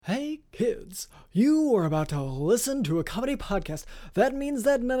kids, you are about to listen to a comedy podcast. That means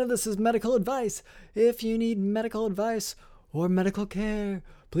that none of this is medical advice. If you need medical advice or medical care,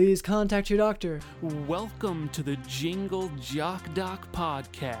 please contact your doctor. Welcome to the Jingle Jock Doc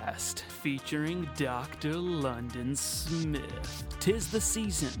podcast, featuring Dr. London Smith. 'Tis the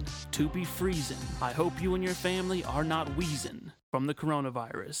season to be freezing. I hope you and your family are not wheezing from the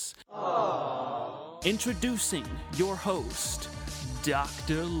coronavirus. Aww. Introducing your host,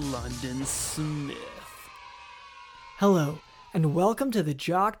 Dr. London Smith. Hello, and welcome to the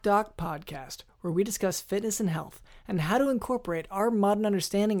Jock Doc podcast, where we discuss fitness and health and how to incorporate our modern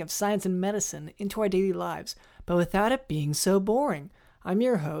understanding of science and medicine into our daily lives, but without it being so boring. I'm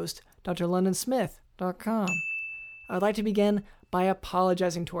your host, drlondonsmith.com. I'd like to begin by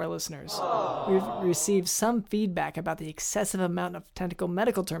apologizing to our listeners. We've received some feedback about the excessive amount of technical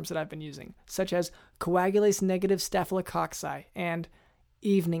medical terms that I've been using, such as coagulase negative staphylococci and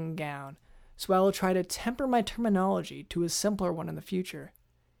evening gown, so I will try to temper my terminology to a simpler one in the future.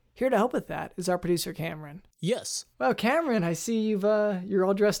 Here to help with that is our producer, Cameron. Yes. Well, Cameron, I see you're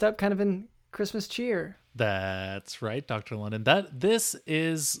all dressed up kind of in Christmas cheer. That's right, Dr. London. This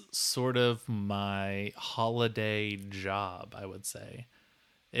is sort of my holiday job, I would say,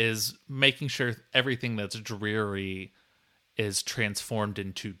 is making sure everything that's dreary is transformed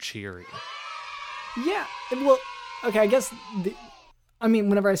into cheery. Yeah, well, okay, I guess,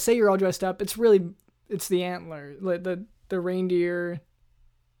 whenever I say you're all dressed up, it's the antler, the reindeer,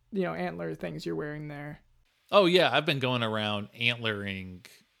 antler things you're wearing there. Oh, yeah, I've been going around antlering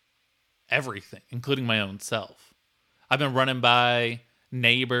everything, including my own self. I've been running by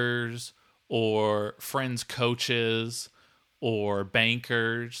neighbors or friends' coaches or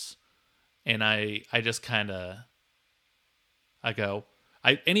bankers, and I just kind of,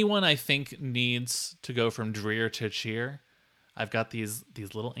 anyone I think needs to go from drear to cheer, I've got these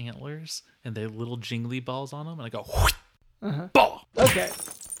little antlers and they have little jingly balls on them, and I go, ball. Okay,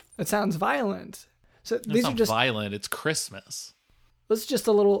 that sounds violent. So It's not violent. It's Christmas. It's just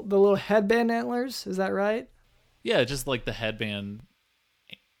the little headband antlers. Is that right? Yeah, just like the headband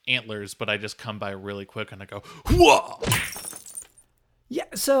antlers, but I just come by really quick and I go, whoa! Yeah,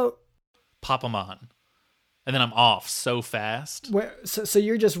 so Pop them on. And then I'm off so fast. So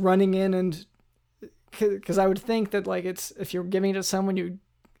you're just running in and... Because I would think that, if you're giving it to someone, you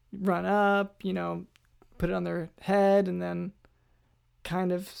run up, put it on their head, and then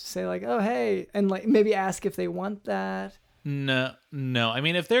kind of say, oh, hey, and, maybe ask if they want that. No. I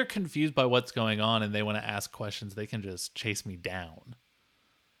mean, if they're confused by what's going on and they want to ask questions, they can just chase me down.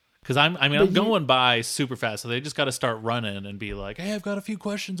 Because I'm going by super fast, so they just got to start running and be like, "Hey, I've got a few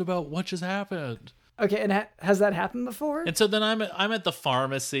questions about what just happened." Okay, and has that happened before? And so then I'm at the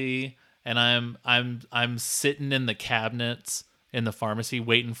pharmacy, and I'm sitting in the cabinets in the pharmacy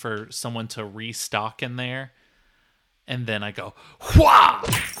waiting for someone to restock in there, and then I go, "Wha!"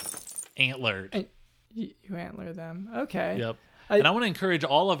 Antlered. And you antler them. Okay. Yep. And I want to encourage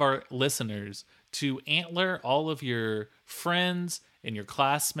all of our listeners to antler all of your friends and your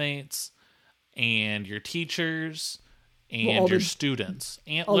classmates and your teachers and your students.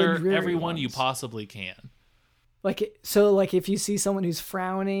 Antler everyone you possibly can. If you see someone who's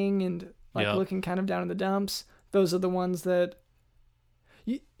frowning and looking kind of down in the dumps, those are the ones that...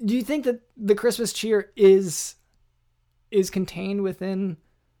 Do you think that the Christmas cheer is contained within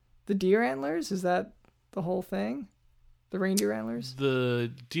the deer antlers? Is that the whole thing? The reindeer antlers?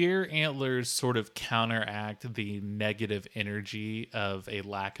 The deer antlers sort of counteract the negative energy of a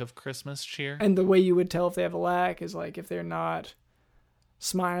lack of Christmas cheer. And the way you would tell if they have a lack is if they're not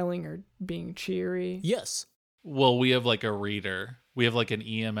smiling or being cheery. Yes. Well, we have a reader. We have an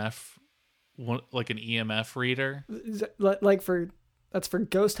EMF reader. Is that that's for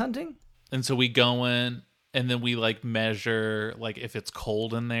ghost hunting? And so we go in and then we measure if it's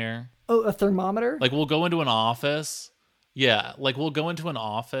cold in there. Oh, a thermometer? We'll go into an office. Yeah, we'll go into an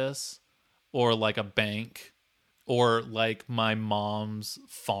office or a bank or my mom's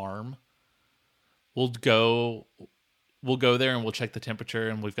farm. We'll go there and we'll check the temperature,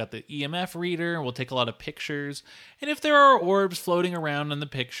 and we've got the EMF reader, and we'll take a lot of pictures. And if there are orbs floating around in the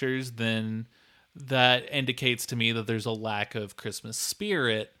pictures, then that indicates to me that there's a lack of Christmas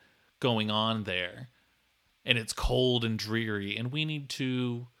spirit going on there. And it's cold and dreary, and we need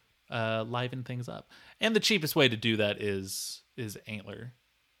to liven things up. And the cheapest way to do that is these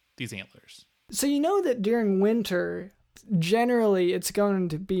antlers. So you know that during winter, generally it's going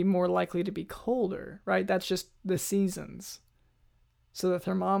to be more likely to be colder, right? That's just the seasons. So the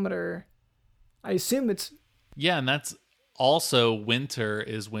thermometer, I assume it's... Yeah, and that's also winter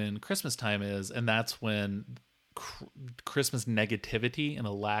is when Christmas time is, and that's when Christmas negativity and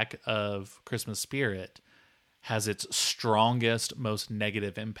a lack of Christmas spirit has its strongest, most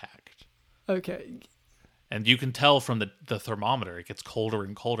negative impact. Okay. And you can tell from the thermometer, it gets colder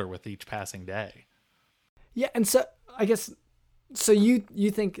and colder with each passing day. Yeah, and so I guess, so you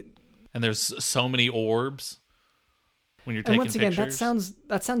think... And there's so many orbs when you're And taking once again, pictures.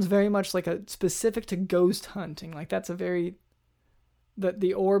 that sounds very much like a specific to ghost hunting. Like that's a very...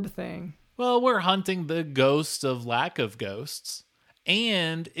 The orb thing. Well, we're hunting the ghost of lack of ghosts.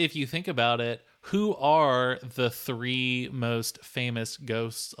 And if you think about it, who are the 3 most famous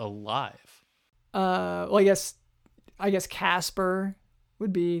ghosts alive? Well, I guess Casper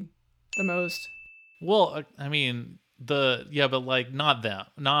would be the most. Well, I mean, but like not them,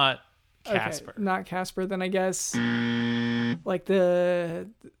 not Casper. Okay, not Casper. Then I guess like the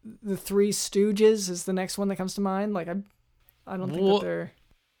Three Stooges is the next one that comes to mind. Like I don't think that they're...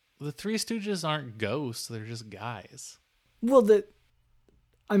 The Three Stooges aren't ghosts; they're just guys. Well,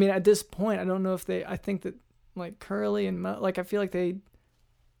 I mean, at this point, I don't know if they... I think that, like, Curly and like, I feel like they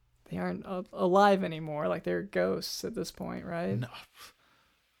aren't alive anymore. Like, they're ghosts at this point, right? No.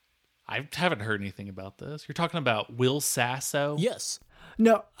 I haven't heard anything about this. You're talking about Will Sasso? Yes.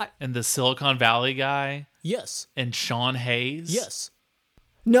 No, And the Silicon Valley guy? Yes. And Sean Hayes? Yes.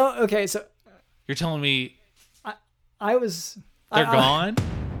 No, okay, so... You're telling me I was... they're gone?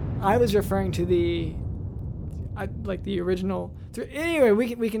 I was referring to the original... Anyway,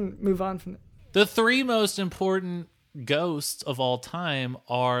 we can move on from... The 3 most important ghosts of all time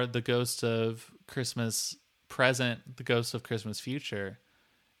are the ghost of Christmas present, the ghost of Christmas future,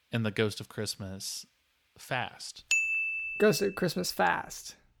 and the ghost of Christmas fast. Ghost of Christmas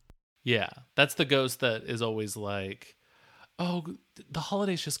Fast. Yeah, that's the ghost that is always like, oh, the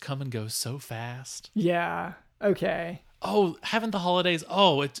holidays just come and go so fast. Yeah, okay. Oh, haven't the holidays,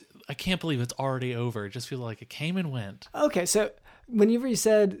 I can't believe it's already over. It just feels like it came and went. Okay, so whenever you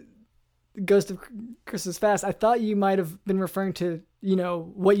said Ghost of Christmas Fast, I thought you might have been referring to,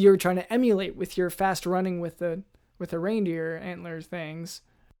 what you were trying to emulate with your fast running with the reindeer antler things.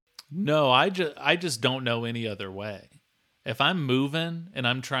 No, I just don't know any other way. If I'm moving and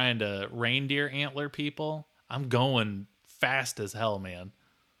I'm trying to reindeer antler people, I'm going fast as hell, man.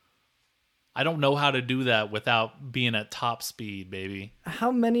 I don't know how to do that without being at top speed, baby.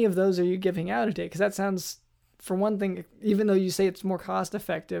 How many of those are you giving out a day? Because that sounds, for one thing, even though you say it's more cost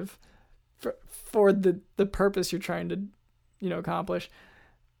effective for the purpose you're trying to, accomplish.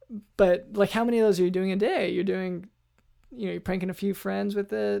 But like, how many of those are you doing a day? You're doing, you're pranking a few friends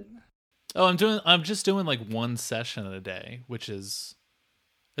with it. Oh, I'm just doing like one session a day, which is,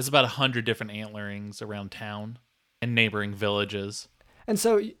 it's about 100 different antlerings around town and neighboring villages. And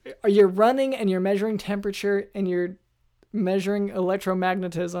so you're running and you're measuring temperature and you're measuring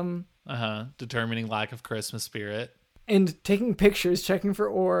electromagnetism. Determining lack of Christmas spirit. And taking pictures, checking for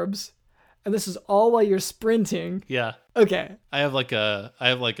orbs. And this is all while you're sprinting. Yeah. Okay. I have like a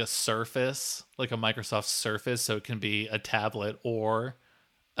Surface, like a Microsoft Surface, so it can be a tablet or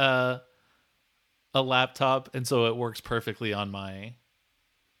a laptop, and so it works perfectly on my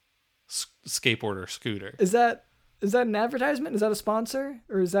skateboard or scooter. Is that an advertisement? Is that a sponsor,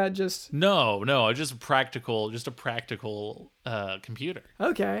 or is that just... No, just a practical computer.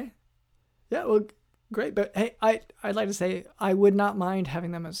 Okay. Yeah, well, great. But hey, I'd like to say I would not mind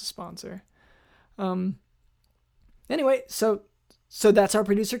having them as a sponsor. Anyway, so that's our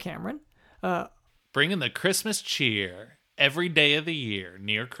producer, Cameron. Bringing the Christmas cheer every day of the year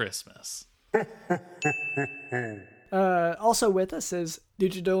near Christmas. Also with us is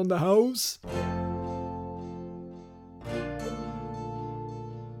Digital in the House.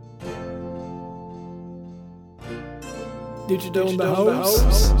 Digital in the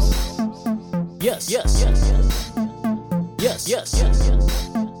House. Yes. Yes. Yes. Yes. Yes. Yes.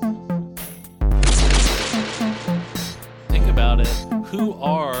 Think about it. Who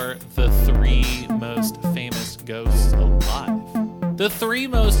are the 3 most famous ghosts alive? The 3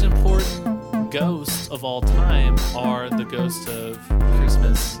 most important ghosts of all time are the ghost of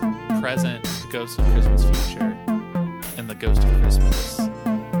Christmas present, the ghost of Christmas future, and the ghost of Christmas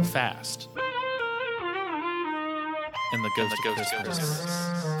fast. And the ghost of Christmas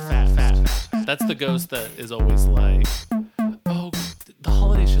fast. That's the ghost that is always like, oh, the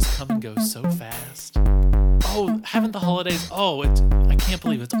holidays just come and go so fast. Oh, haven't the holidays... I can't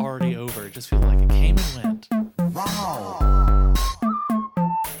believe it's already over. It just feels like it came and went. Wow.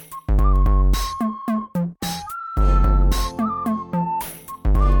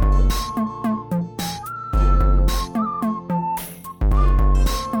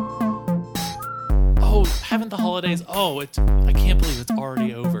 Oh, haven't the holidays... I can't believe it's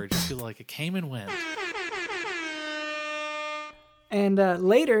already over. It just feels like it came and went. And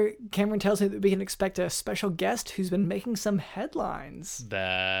later, Cameron tells me that we can expect a special guest who's been making some headlines.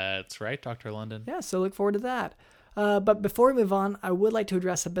 That's right, Dr. London. Yeah, so look forward to that. But before we move on, I would like to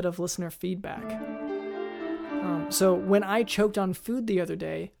address a bit of listener feedback. So when I choked on food the other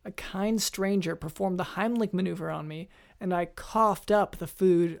day, a kind stranger performed the Heimlich maneuver on me, and I coughed up the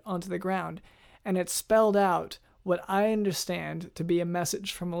food onto the ground, and it spelled out what I understand to be a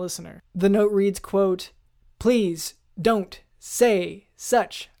message from a listener. The note reads, quote, "Please don't say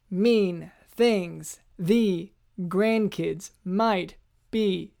such mean things. The grandkids might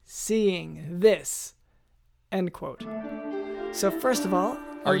be seeing this." End quote. So first of all,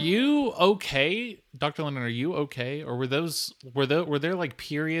 Are you okay, Dr. London? Are you okay, or were there like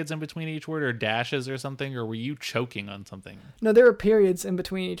periods in between each word, or dashes or something, or were you choking on something? no, there are periods in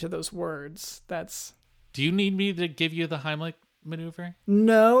between each of those words. Do you need me to give you the Heimlich maneuver?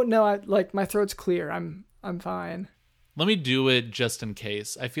 No, my throat's clear. I'm fine. Let me do it just in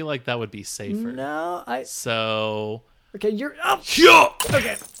case. I feel like that would be safer. No, So okay,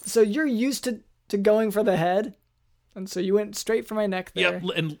 okay. So you're used to going for the head, and so you went straight for my neck there. Yep,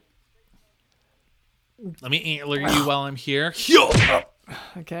 and let me antler you while I'm here.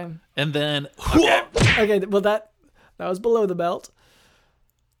 Okay. And then Okay. Well, that was below the belt.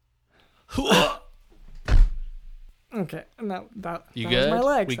 Okay. And that You was my good?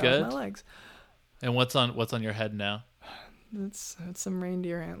 legs. We that good? was my legs. And what's on your head now? That's some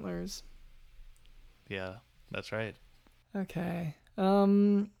reindeer antlers. Yeah, that's right. Okay.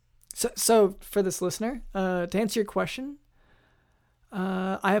 So for this listener, to answer your question,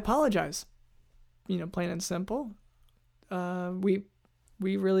 I apologize. Plain and simple. We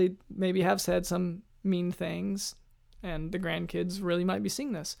really maybe have said some mean things, and the grandkids really might be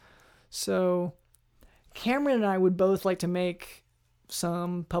seeing this. So Cameron and I would both like to make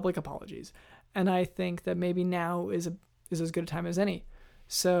some public apologies, and I think that maybe now is as good a time as any.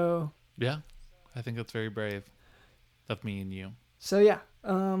 So Yeah, I think that's very brave of me and you. So yeah,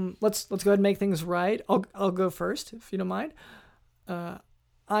 let's go ahead and make things right. I'll go first if you don't mind.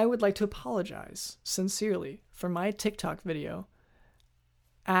 I would like to apologize sincerely for my TikTok video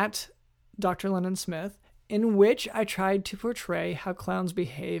at Dr. London Smith, in which I tried to portray how clowns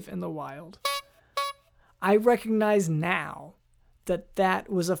behave in the wild. I recognize now that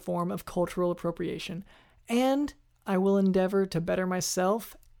was a form of cultural appropriation, and I will endeavor to better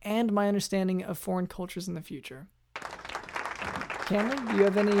myself and my understanding of foreign cultures in the future. Cameron, do you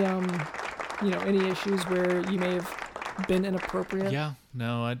have any any issues where you may have been inappropriate? Yeah,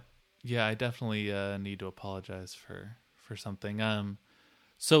 no, I definitely need to apologize for something.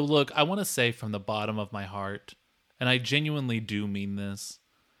 So look, I want to say from the bottom of my heart, and I genuinely do mean this,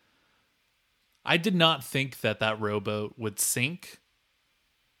 I did not think that rowboat would sink,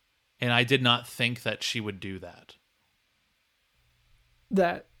 and I did not think that she would do that.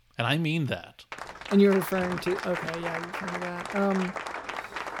 That. And I mean that. And you're referring to, okay, yeah, you're referring to that.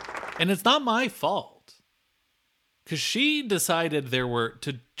 And it's not my fault, because she decided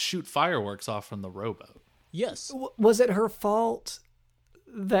to shoot fireworks off from the rowboat. Yes. Was it her fault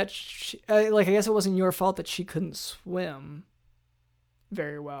that she, I guess it wasn't your fault that she couldn't swim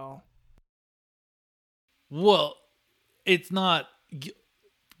very well? Well, it's not.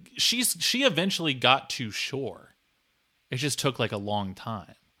 She eventually got to shore. It just took like a long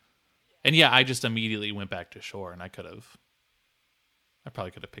time. And yeah, I just immediately went back to shore, and I probably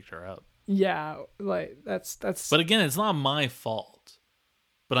could have picked her up. Yeah, like that's. But again, it's not my fault.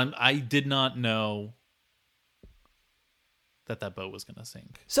 But I did not know that boat was going to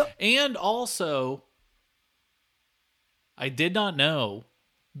sink. And also, I did not know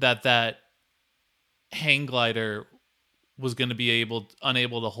that hang glider was going to be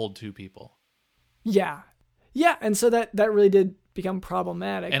unable to hold two people. Yeah, and so that really did become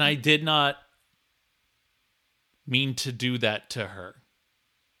problematic. And I did not mean to do that to her.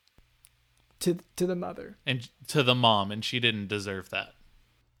 To the mother. And to the mom, and she didn't deserve that.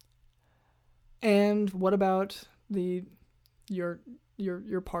 And what about your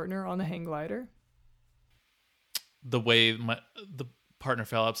partner on the hang glider? The way the partner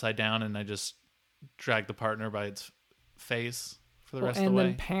fell upside down, and I just dragged the partner by its face for the rest of the way.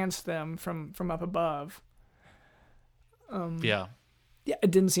 And then pants them from up above. Yeah,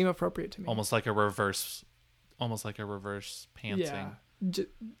 it didn't seem appropriate to me. almost like a reverse pantsing. Yeah.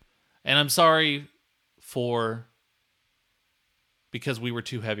 And I'm sorry because we were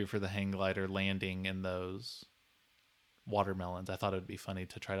too heavy for the hang glider landing in those watermelons. I thought it would be funny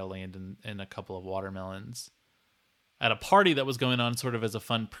to try to land in a couple of watermelons at a party that was going on sort of as a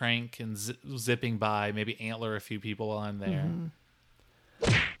fun prank, and zipping by, maybe antler a few people while I'm there.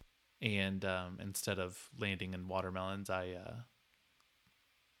 Mm-hmm. And instead of landing in watermelons, I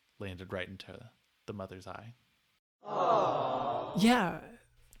landed right into the mother's eye, Yeah.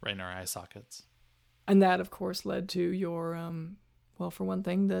 right in our eye sockets. And that, of course, led to your, well, for one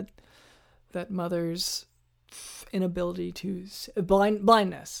thing, that mother's inability to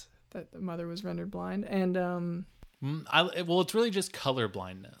blindness. That the mother was rendered blind, and Well, it's really just color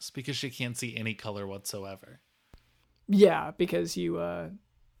blindness because she can't see any color whatsoever. yeah, because you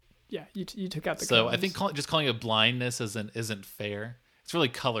took out the. So colors. I think just calling it blindness isn't fair. It's really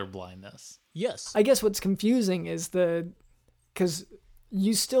color blindness. Yes. I guess what's confusing is because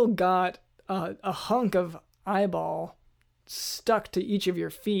you still got a hunk of eyeball stuck to each of your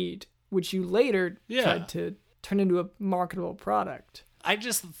feet, which you later Yeah. tried to turn into a marketable product. I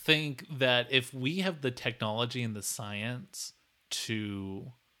just think that if we have the technology and the science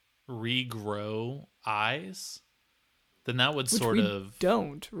to regrow eyes, then that would Which sort we of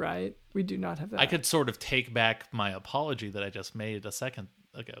don't, right? We do not have that. I could sort of take back my apology that I just made a second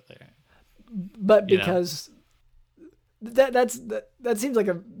ago there. but you know. because that seems like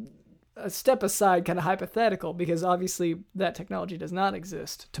a step aside, kind of hypothetical, because obviously that technology does not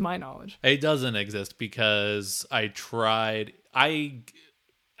exist, to my knowledge. It doesn't exist because I tried.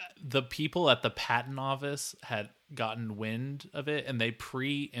 The people at the patent office had gotten wind of it, and they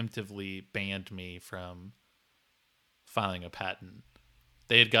preemptively banned me from filing a patent.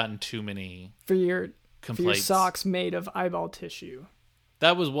 They had gotten too many For your complaints. socks made of eyeball tissue.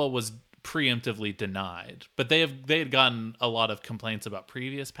 That was what was preemptively denied. But they had gotten a lot of complaints about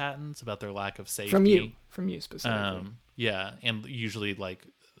previous patents, about their lack of safety. From you specifically. Yeah, and usually like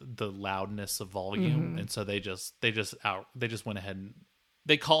the loudness of volume, and so they just went ahead and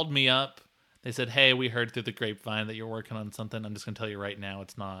they called me up. They said, "Hey, we heard through the grapevine that you're working on something. I'm just gonna tell you right now,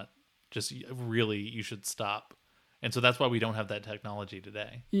 it's not. Just really, you should stop." And so that's why we don't have that technology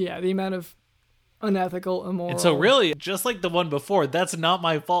today. Yeah, the amount of unethical, immoral. And so really, just like the one before, that's not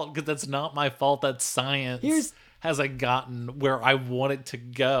my fault, because that's not my fault that science hasn't gotten where I want it to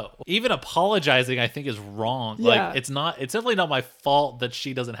go. Even apologizing, I think, is wrong. Yeah. Like it's definitely not my fault that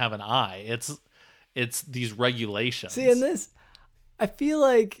she doesn't have an eye. It's these regulations. See, in this, I feel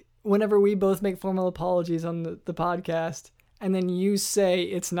like whenever we both make formal apologies on the podcast, and then you say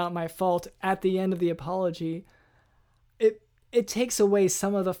it's not my fault at the end of the apology, it takes away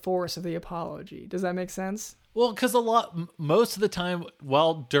some of the force of the apology. Does that make sense? Well, because most of the time,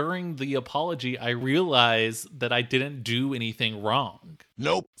 while during the apology, I realize that I didn't do anything wrong.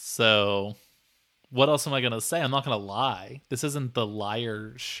 Nope. So what else am I going to say? I'm not going to lie. This isn't the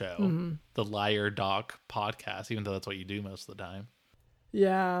liar show, the Liar Doc podcast, even though that's what you do most of the time.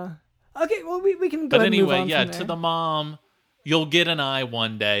 Yeah. Okay, well, we can go But ahead and move anyway, on yeah, from to there. the mom, you'll get an eye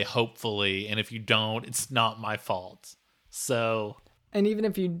one day, hopefully. And if you don't, it's not my fault. So, And even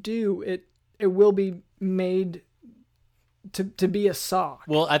if you do, it will be made to be a sock.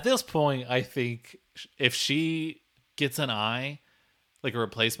 well, at this point, I think if she gets an eye, like a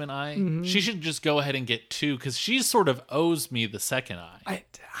replacement eye, she should just go ahead and get two, because she sort of owes me the second eye.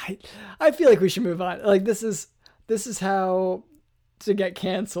 I feel like we should move on. Like this is how to get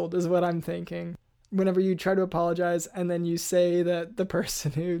canceled is what I'm thinking. Whenever you try to apologize and then you say that the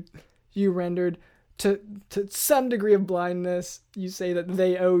person who you rendered to some degree of blindness, you say that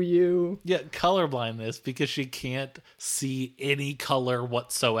they owe you. Yeah, colorblindness, because she can't see any color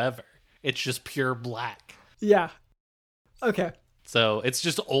whatsoever. It's just pure black. Yeah. Okay. So it's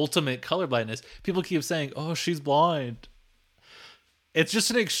just ultimate colorblindness. People keep saying, "Oh, she's blind." It's just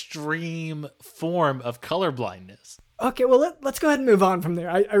an extreme form of colorblindness. Okay, well, let's go ahead and move on from there.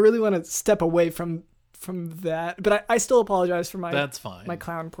 I really want to step away from that, but I still apologize for That's fine. my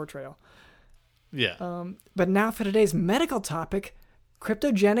clown portrayal. Yeah. But now for today's medical topic,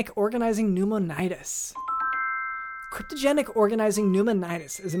 cryptogenic organizing pneumonitis. Cryptogenic organizing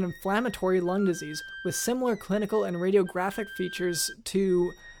pneumonitis is an inflammatory lung disease with similar clinical and radiographic features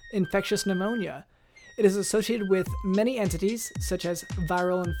to infectious pneumonia. It is associated with many entities such as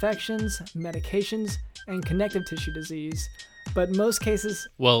viral infections, medications, and connective tissue disease, but most cases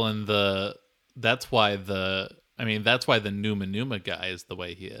Well, and that's why the Numa guy is the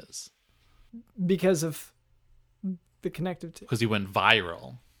way he is, because of the connective tissue. because he went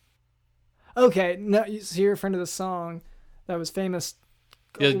viral. Okay, no, so you're a friend of the song that was famous.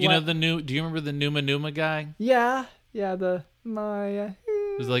 Yeah, you know do you remember the Numa guy? Yeah, the Maya.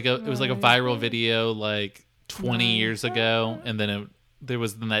 It was like a viral video like 20 years ago, and then there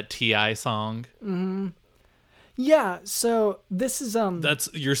was that T.I. song. Yeah, so this is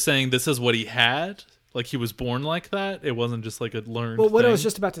You're saying this is what he had? Like he was born like that? It wasn't just like a learned well, what I was thing?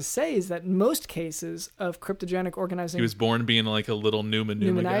 just about to say is that most cases of cryptogenic organizing He was born being like a little Numa guy.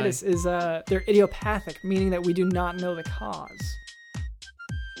 pneumonitis is they're idiopathic, meaning that we do not know the cause.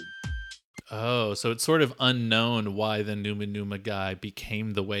 Oh, so it's sort of unknown why the Numa Numa guy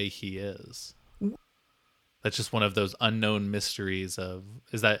became the way he is. That's just one of those unknown mysteries of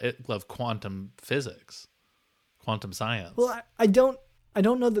quantum physics, quantum science. Well, I don't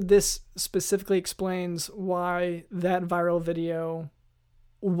know that this specifically explains why that viral video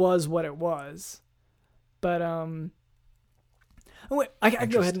was what it was, but oh wait, I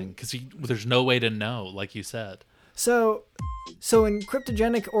go ahead and because there's no way to know, like you said. so in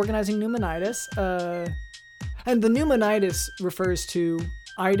cryptogenic organizing pneumonitis, and the pneumonitis refers to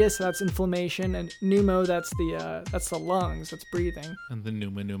itis, that's inflammation, and pneumo, that's the lungs, that's breathing. And the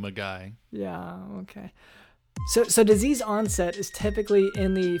Numa Numa guy. Yeah, okay. So disease onset is typically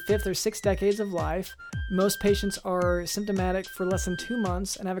in the 5th or 6th decades of life. Most patients are symptomatic for less than 2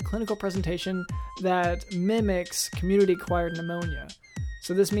 months and have a clinical presentation that mimics community-acquired pneumonia.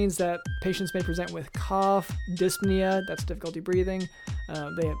 So this means that patients may present with cough, dyspnea, that's difficulty breathing.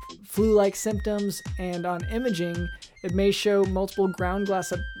 They have flu-like symptoms, and on imaging, it may show multiple ground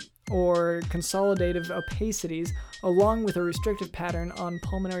glass or consolidative opacities, along with a restrictive pattern on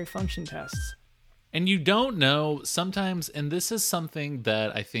pulmonary function tests. And you don't know sometimes, and this is something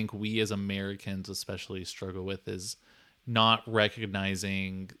that I think we as Americans especially struggle with, is not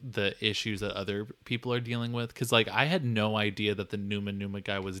recognizing the issues that other people are dealing with. Because, like, I had no idea that the Numa Numa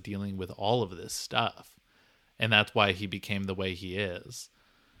guy was dealing with all of this stuff. And that's why he became the way he is.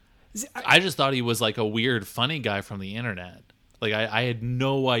 I just thought he was, like, a weird, funny guy from the internet. Like, I had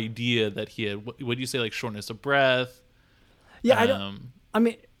no idea that he had, what do you say, like, shortness of breath? Yeah,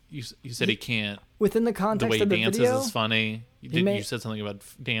 You said he can't. Within the The context way he of the dances video, is funny. You said something about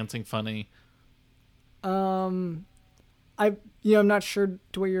dancing funny. I'm not sure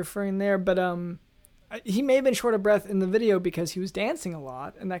to what you're referring there, but he may have been short of breath in the video because he was dancing a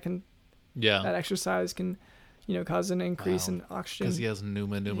lot, and that exercise can, cause an increase in oxygen. Because he has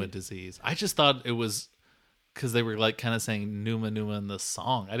Numa Numa disease. I just thought it was because they were like kind of saying Numa Numa in the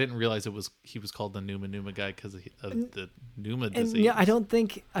song. I didn't realize he was called the Numa Numa guy because of the Numa disease. And yeah, I don't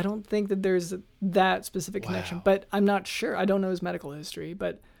think that there's that specific connection, but I'm not sure. I don't know his medical history,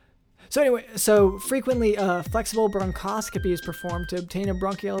 but so anyway, frequently flexible bronchoscopy is performed to obtain a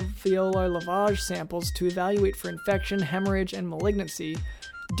bronchoalveolar lavage samples to evaluate for infection, hemorrhage, and malignancy.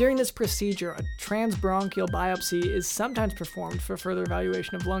 During this procedure, a transbronchial biopsy is sometimes performed for further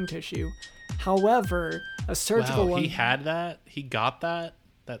evaluation of lung tissue. However, a surgical he had that? He got that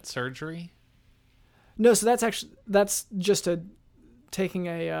surgery? No, so that's just taking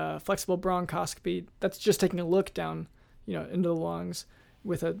a flexible bronchoscopy. That's just taking a look down, into the lungs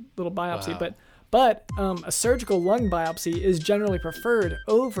with a little biopsy. Wow. But a surgical lung biopsy is generally preferred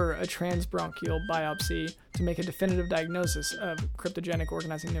over a transbronchial biopsy to make a definitive diagnosis of cryptogenic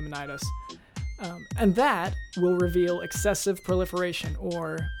organizing pneumonitis. And that will reveal excessive proliferation,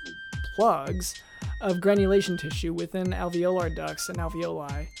 or plugs, of granulation tissue within alveolar ducts and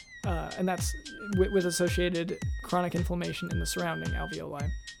alveoli, and that's with associated chronic inflammation in the surrounding alveoli.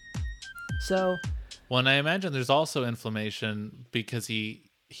 So, well, and I imagine there's also inflammation because he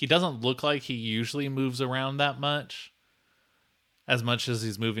doesn't look like he usually moves around that much as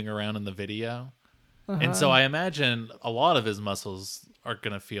he's moving around in the video. And so I imagine a lot of his muscles are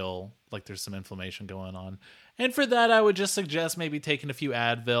going to feel like there's some inflammation going on. And for that, I would just suggest maybe taking a few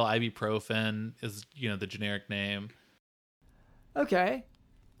Advil. Ibuprofen is, the generic name. Okay.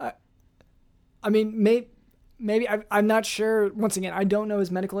 I mean, maybe I'm not sure. Once again, I don't know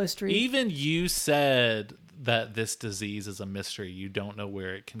his medical history. Even you said that this disease is a mystery. You don't know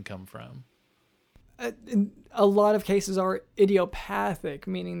where it can come from. A lot of cases are idiopathic,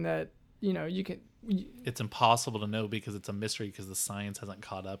 meaning that, it's impossible to know because it's a mystery because the science hasn't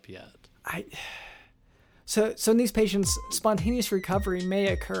caught up yet. So in these patients, spontaneous recovery may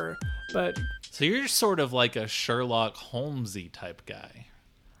occur, but... So you're sort of like a Sherlock Holmes-y type guy.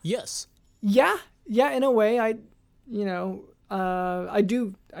 Yes. Yeah, in a way, I do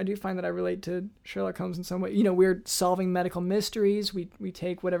find that I relate to Sherlock Holmes in some way. We're solving medical mysteries. We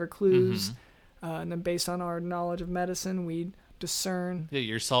take whatever clues, and then based on our knowledge of medicine, we discern. Yeah,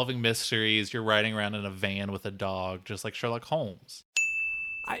 you're solving mysteries. You're riding around in a van with a dog, just like Sherlock Holmes.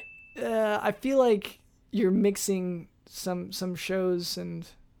 I feel like you're mixing some shows and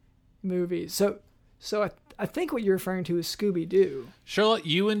movies. So I think what you're referring to is Scooby-Doo. Sherlock,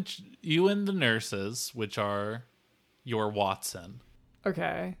 you and the nurses, which are your Watson.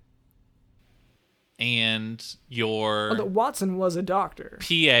 Okay. And your... Although Watson was a doctor.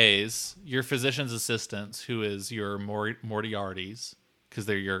 PAs, your physician's assistants, who is your Moriartys, because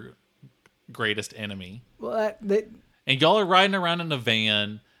they're your greatest enemy. Well, and y'all are riding around in a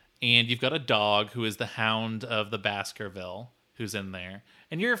van, and you've got a dog who is the Hound of the Baskerville, who's in there.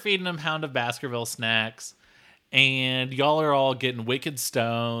 and you're feeding them Hound of Baskerville snacks, and y'all are all getting wicked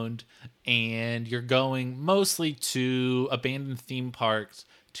stoned, and you're going mostly to abandoned theme parks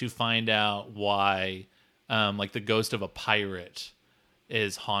to find out why, like, the ghost of a pirate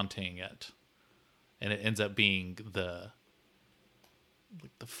is haunting it, and it ends up being the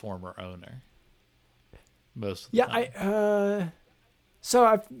former owner. Most of the time.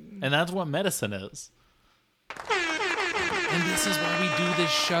 And that's what medicine is. And this is why we do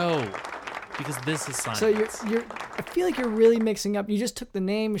this show, because this is science. So you're I feel like you're really mixing up. You just took the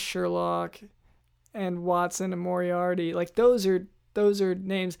name Sherlock and Watson and Moriarty. Like those are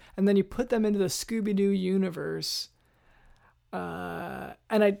names, and then you put them into the Scooby-Doo universe.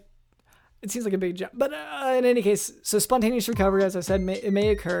 It seems like a big jump. But in any case, so spontaneous recovery, as I said, it may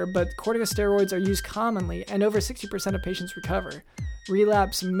occur, but corticosteroids are used commonly, and over 60% of patients recover.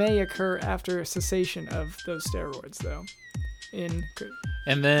 Relapse may occur after cessation of those steroids, though.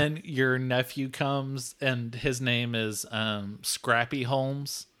 And then your nephew comes, and his name is Scrappy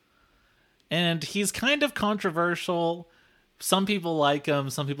Holmes. And he's kind of controversial. Some people like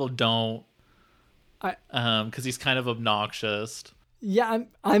him, some people don't. Because he's kind of obnoxious. Yeah,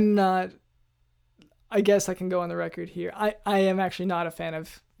 I'm not. I guess I can go on the record here. I am actually not a fan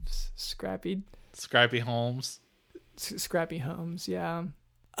of Scrappy Holmes. Scrappy Holmes, yeah.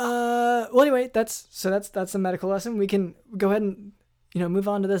 Well, anyway, that's the medical lesson. We can go ahead and move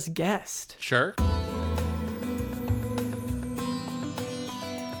on to this guest. Sure.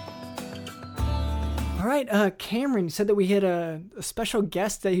 All right, Cameron, you said that we had a special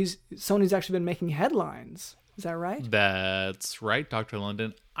guest that he's someone who's actually been making headlines. Is that right? That's right, Dr.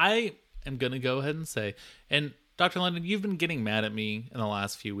 London. I am going to go ahead and say, and Dr. London, you've been getting mad at me in the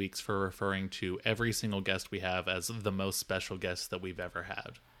last few weeks for referring to every single guest we have as the most special guest that we've ever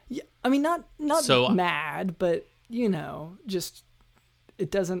had. Yeah, I mean, not so, mad, but, just it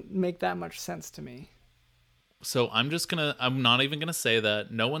doesn't make that much sense to me. So I'm not even going to say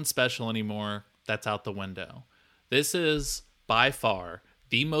that. No one's special anymore. That's out the window. This is by far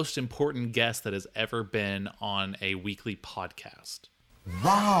the most important guest that has ever been on a weekly podcast.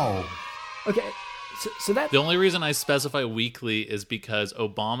 Wow. Okay, so that... The only reason I specify weekly is because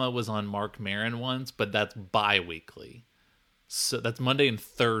Obama was on Marc Maron once, but that's bi-weekly. So that's Monday and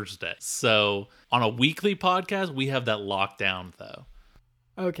Thursday. So on a weekly podcast, we have that locked down, though.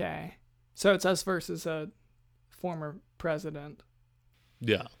 Okay. So it's us versus a former president.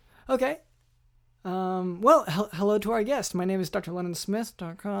 Yeah. Okay. Well, hello to our guest. My name is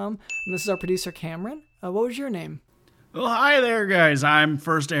drlondonsmith.com, and this is our producer, Cameron. What was your name? Well, hi there, guys. I'm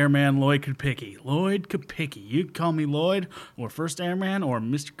First Airman Lloyd Kopicki. Lloyd Kopicki. You can call me Lloyd, or First Airman, or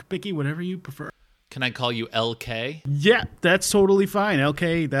Mr. Kopicki, whatever you prefer. Can I call you LK? Yeah, that's totally fine.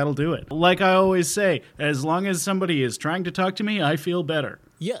 LK, that'll do it. Like I always say, as long as somebody is trying to talk to me, I feel better.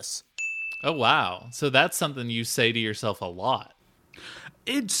 Yes. Oh, wow. So that's something you say to yourself a lot.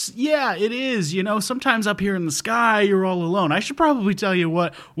 It is. Sometimes up here in the sky, you're all alone. I should probably tell you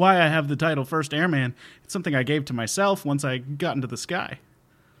why I have the title First Airman. It's something I gave to myself once I got into the sky.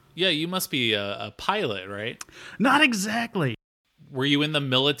 Yeah, you must be a pilot, right? Not exactly. Were you in the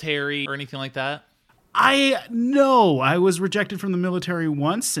military or anything like that? No, I was rejected from the military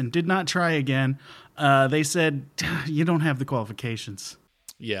once and did not try again. They said, you don't have the qualifications.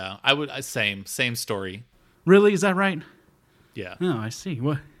 Yeah, same story. Really? Is that right? Yeah. Oh, I see.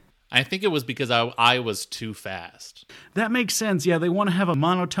 What? I think it was because I was too fast. That makes sense. Yeah, they want to have a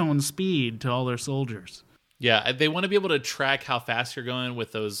monotone speed to all their soldiers. Yeah, they want to be able to track how fast you're going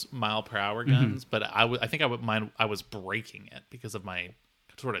with those mile-per-hour guns, but I think I was breaking it because of my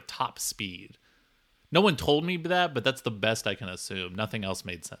sort of top speed. No one told me that, but that's the best I can assume. Nothing else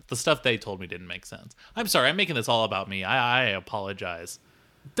made sense. The stuff they told me didn't make sense. I'm sorry, I'm making this all about me. I apologize.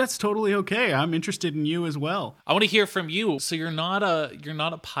 That's totally okay. I'm interested in you as well. I want to hear from you. So you're not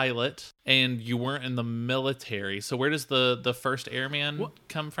a pilot, and you weren't in the military. So where does the First Airman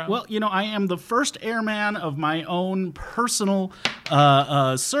come from? Well, I am the First Airman of my own personal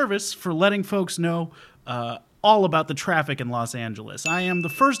service for letting folks know all about the traffic in Los Angeles. I am the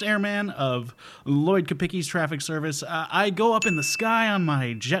First Airman of Lloyd Kopicki's traffic service. I go up in the sky on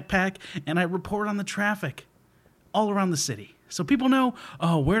my jetpack, and I report on the traffic all around the city. So people know,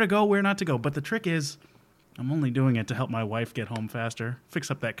 where to go, where not to go. But the trick is, I'm only doing it to help my wife get home faster,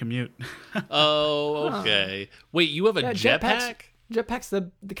 fix up that commute. Oh, okay. Wait, you have a jetpack? Jetpack's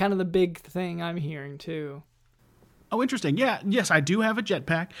the kind of the big thing I'm hearing too. Oh, interesting. Yeah, yes, I do have a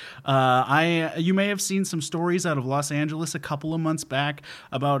jetpack. You may have seen some stories out of Los Angeles a couple of months back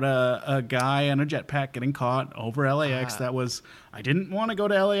about a guy and a jetpack getting caught over LAX. I didn't want to go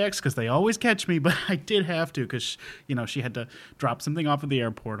to LAX because they always catch me, but I did have to because she had to drop something off at the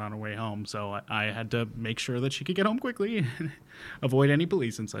airport on her way home, so I had to make sure that she could get home quickly and avoid any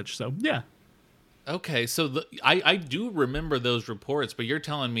police and such. So yeah. Okay, so I do remember those reports, but you're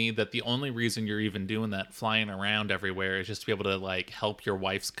telling me that the only reason you're even doing that, flying around everywhere, is just to be able to like help your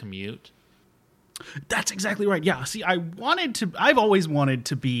wife's commute? That's exactly right. Yeah. See, I've always wanted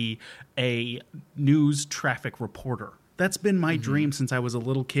to be a news traffic reporter. That's been my dream since I was a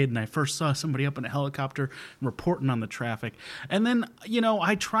little kid, and I first saw somebody up in a helicopter reporting on the traffic. And then,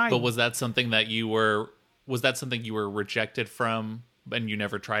 I tried. But was that something that you were rejected from? And you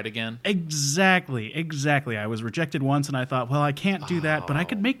never tried again? Exactly. I was rejected once, and I thought, well, I can't do that, but I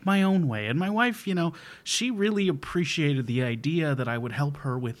could make my own way. And my wife, she really appreciated the idea that I would help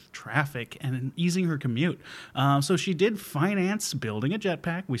her with traffic and easing her commute. So she did finance building a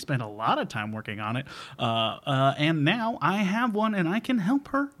jetpack. We spent a lot of time working on it. And now I have one, and I can help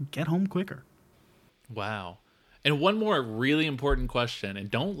her get home quicker. Wow. And one more really important question,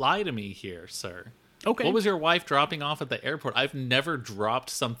 and don't lie to me here, sir. Okay. What was your wife dropping off at the airport? I've never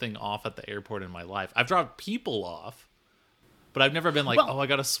dropped something off at the airport in my life. I've dropped people off, but I've never been like, I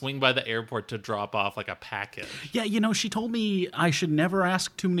got to swing by the airport to drop off like a package. Yeah, she told me I should never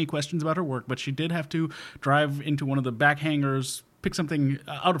ask too many questions about her work, but she did have to drive into one of the back hangars, pick something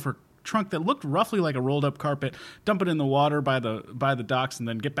out of her trunk that looked roughly like a rolled up carpet, dump it in the water by the docks, and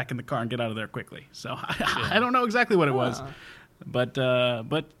then get back in the car and get out of there quickly. So I don't know exactly what it was, but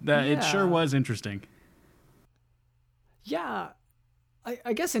it sure was interesting. Yeah,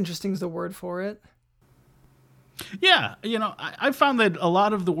 I guess interesting is the word for it. Yeah, I found that a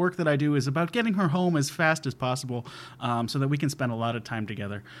lot of the work that I do is about getting her home as fast as possible so that we can spend a lot of time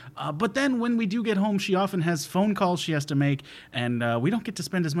together. But then when we do get home, she often has phone calls she has to make, and we don't get to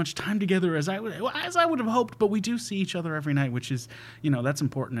spend as much time together as I would have hoped, but we do see each other every night, which is, that's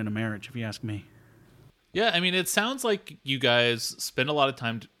important in a marriage, if you ask me. Yeah, I mean, it sounds like you guys spend a lot of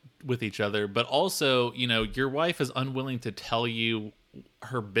time with each other, but also, your wife is unwilling to tell you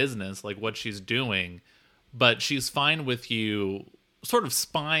her business, like what she's doing, but she's fine with you sort of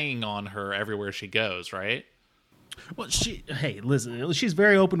spying on her everywhere she goes, right? Well, listen, she's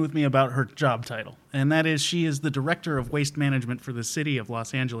very open with me about her job title, and that is she is the director of waste management for the city of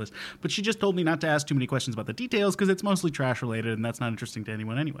Los Angeles, but she just told me not to ask too many questions about the details because it's mostly trash related, and that's not interesting to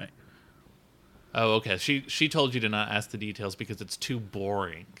anyone anyway. Oh, okay. She told you to not ask the details because it's too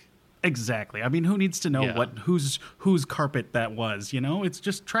boring. Exactly. I mean, who needs to know whose carpet that was? It's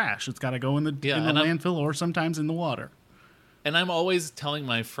just trash. It's got to go in the landfill or sometimes in the water. And I'm always telling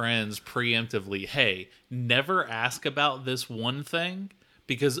my friends preemptively, hey, never ask about this one thing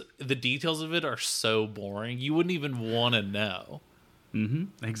because the details of it are so boring. You wouldn't even want to know.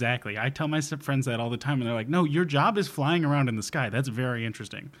 Mm-hmm. Exactly. I tell my friends that all the time, and they're like, no, your job is flying around in the sky. That's very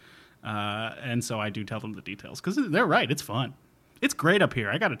interesting. And so I do tell them the details because they're right. It's fun. It's great up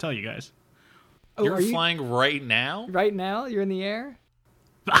here, I got to tell you guys. Oh, You're flying right now? Right now? You're in the air?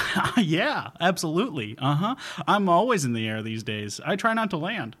 Yeah, absolutely. I'm always in the air these days. I try not to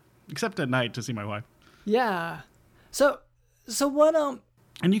land, except at night to see my wife. Yeah. So what,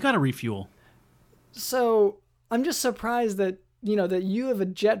 And you got to refuel. So I'm just surprised that, that you have a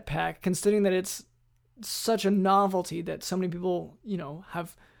jetpack, considering that it's such a novelty that so many people,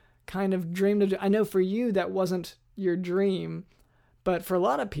 have kind of dreamed of. I know for you that wasn't your dream, but for a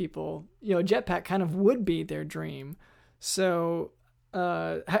lot of people, a jetpack kind of would be their dream. So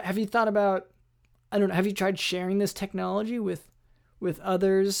have you thought about, have you tried sharing this technology with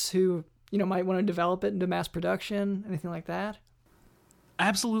others who, might want to develop it into mass production, anything like that?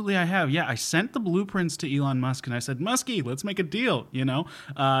 Absolutely, I have. Yeah, I sent the blueprints to Elon Musk, and I said, Muskie, let's make a deal.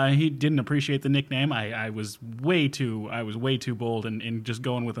 He didn't appreciate the nickname. I was way too bold in just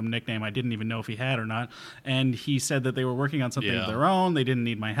going with a nickname I didn't even know if he had or not. And he said that they were working on something of their own. They didn't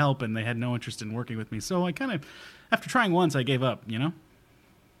need my help, and they had no interest in working with me. So I kind of, after trying once, I gave up.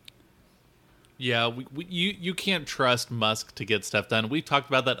 Yeah, you can't trust Musk to get stuff done. We've talked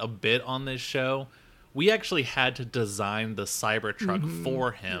about that a bit on this show. We actually had to design the Cybertruck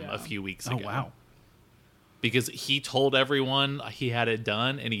for him a few weeks ago. Oh, wow. Because he told everyone he had it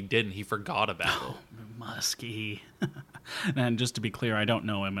done, and he didn't. He forgot about it. Muskie. And just to be clear, I don't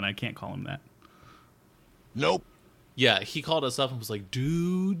know him, and I can't call him that. Nope. Yeah, he called us up and was like,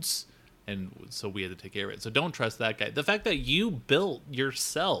 dudes. And so we had to take care of it. So don't trust that guy. The fact that you built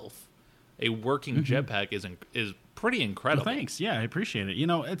yourself a working jetpack is pretty incredible. Well, thanks. Yeah, I appreciate it. You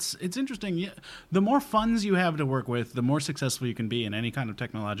know, it's interesting. The more funds you have to work with, the more successful you can be in any kind of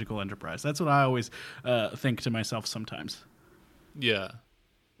technological enterprise. That's what I always think to myself sometimes. Yeah.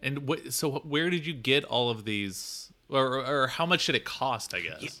 And so where did you get all of these, or how much did it cost, I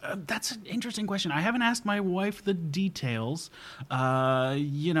guess? That's an interesting question. I haven't asked my wife the details. Donna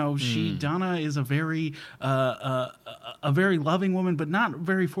is a very loving woman, but not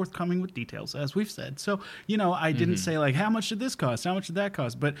very forthcoming with details, as we've said. So, I didn't say like, how much did this cost? How much did that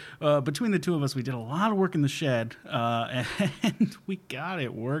cost? But between the two of us, we did a lot of work in the shed, and we got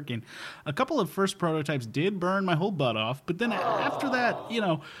it working. A couple of first prototypes did burn my whole butt off, but then after that,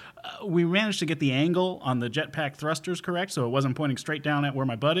 we managed to get the angle on the jetpack thrusters correct, so it wasn't pointing straight down at where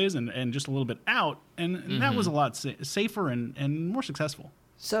my butt is and just a little bit out, and that was a lot safer and more successful.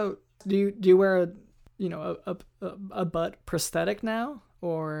 So do you wear a butt prosthetic now,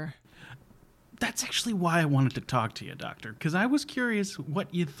 or? That's actually why I wanted to talk to you, Doctor, because I was curious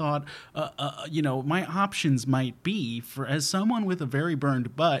what you thought, my options might be for, as someone with a very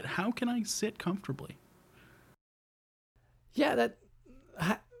burned butt, how can I sit comfortably? Yeah,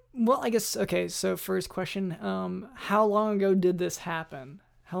 well, I guess, okay, so first question, how long ago did this happen?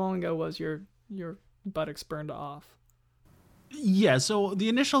 How long ago was your buttocks burned off? Yeah, so the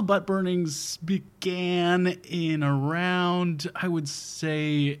initial butt burnings began in around, I would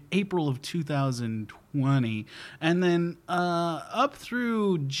say, April of 2020. And then up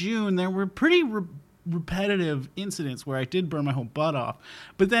through June, there were pretty repetitive incidents where I did burn my whole butt off.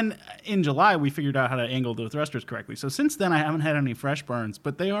 But then in July, we figured out how to angle the thrusters correctly. So since then, I haven't had any fresh burns,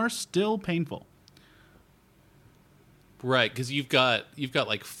 but they are still painful. Right, because you've got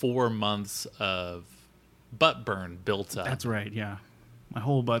like 4 months of butt burn built up. That's right, yeah. My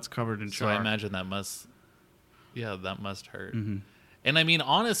whole butt's covered in char. So I imagine that must hurt. Mm-hmm. And I mean,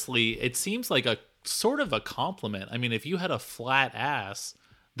 honestly, it seems like a sort of a compliment. I mean, if you had a flat ass,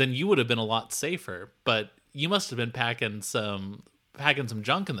 then you would have been a lot safer. But you must have been packing some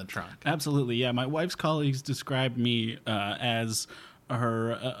junk in the trunk. Absolutely, yeah. My wife's colleagues described me as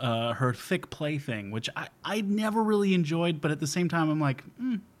her thick plaything, which I never really enjoyed. But at the same time, I'm like,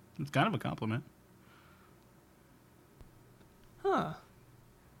 it's kind of a compliment. Huh.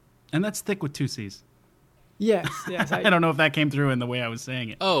 And that's thick with 2 C's. Yes. I don't know if that came through in the way I was saying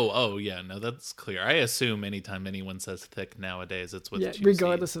it. Oh, yeah, no, that's clear. I assume anytime anyone says thick nowadays, it's with 2 C's.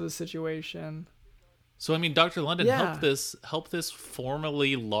 Regardless of the situation. So, I mean, Dr. London, help this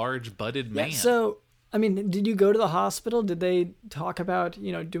formerly large-butted man. So, I mean, did you go to the hospital? Did they talk about,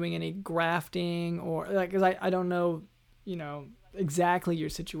 doing any grafting or, like, because I don't know, exactly your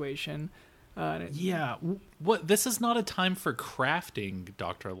situation. Yeah. What? This is not a time for crafting,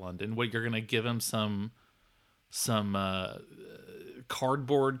 Dr. London. What, you're going to give him some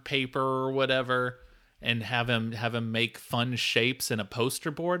cardboard paper or whatever and have him make fun shapes in a poster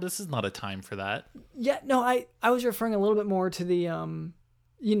board? This is not a time for that. Yeah, no, I was referring a little bit more to the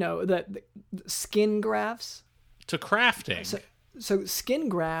the skin grafts. To crafting. So skin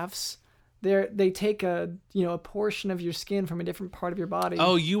grafts, they take a portion of your skin from a different part of your body.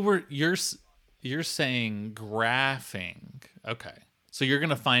 Oh, you're saying graphing. Okay. So you're going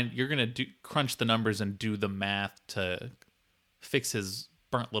to crunch the numbers and do the math to fix his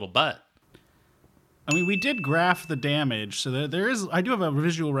burnt little butt. I mean, we did graph the damage, so I do have a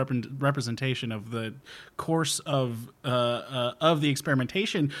visual representation of the course of the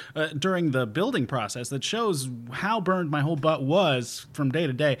experimentation during the building process that shows how burned my whole butt was from day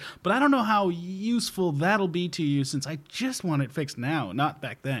to day. But I don't know how useful that'll be to you, since I just want it fixed now, not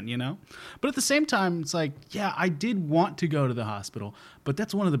back then, But at the same time, it's like, yeah, I did want to go to the hospital, but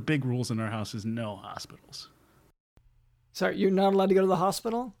that's one of the big rules in our house is no hospitals. Sorry, you're not allowed to go to the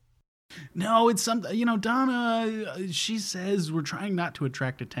hospital? No, it's something, Donna, she says we're trying not to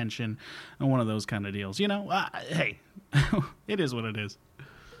attract attention and one of those kind of deals. Hey, it is what it is.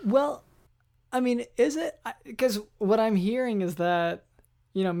 Well, I mean, is it? Because what I'm hearing is that,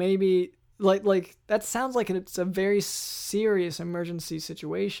 maybe, like that sounds like it's a very serious emergency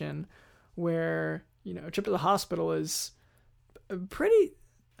situation where, a trip to the hospital is pretty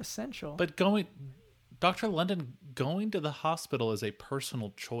essential. But Dr. London, going to the hospital is a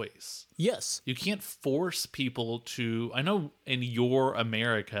personal choice. Yes. You can't force people to... I know in your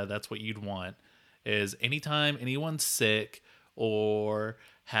America, that's what you'd want, is anytime anyone's sick or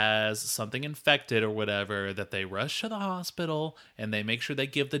has something infected or whatever, that they rush to the hospital and they make sure they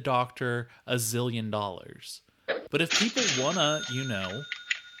give the doctor $1 zillion. But if people want to,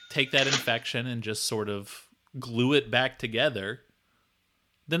 take that infection and just sort of glue it back together,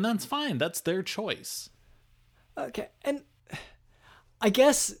 then that's fine. That's their choice. Okay, and I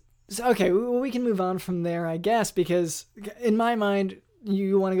guess So, okay, well, we can move on from there, I guess, because in my mind,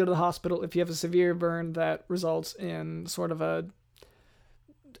 you want to go to the hospital if you have a severe burn that results in sort of a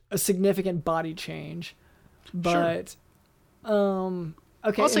significant body change. But,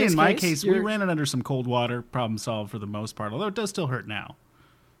 okay. I'll say in my case, case, we ran it under some cold water, problem solved for the most part, although it does still hurt now.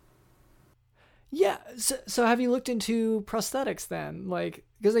 Yeah. So have you looked into prosthetics then? Like,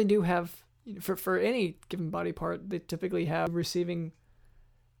 because they do have, for any given body part, they typically have receiving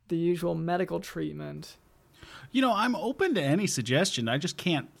the usual medical treatment. I'm open to any suggestion. I just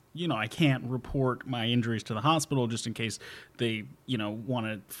can't, I can't report my injuries to the hospital just in case they, want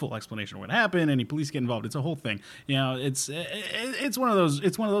a full explanation of what happened. Any police get involved. It's a whole thing. It's one of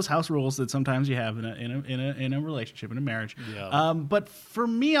those house rules that sometimes you have in a relationship, in a marriage. Yeah. But for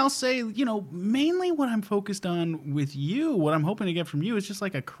me, I'll say, mainly what I'm focused on with you, what I'm hoping to get from you is just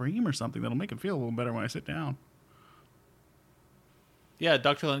like a cream or something that'll make it feel a little better when I sit down. Yeah,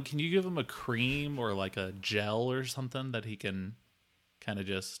 Dr. Lund, can you give him a cream or like a gel or something that he can kind of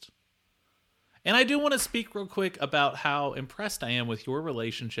just... And I do want to speak real quick about how impressed I am with your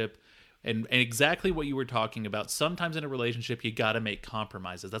relationship and exactly what you were talking about. Sometimes in a relationship, you got to make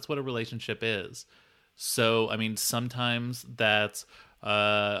compromises. That's what a relationship is. So, I mean, sometimes that's,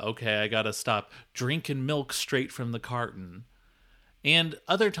 okay, I got to stop drinking milk straight from the carton. And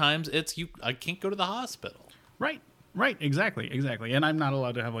other times it's, I can't go to the hospital. Right, exactly. And I'm not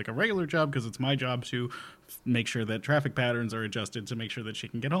allowed to have like a regular job because it's my job to make sure that traffic patterns are adjusted to make sure that she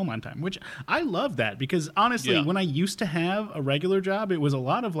can get home on time, which I love that because honestly, when I used to have a regular job, it was a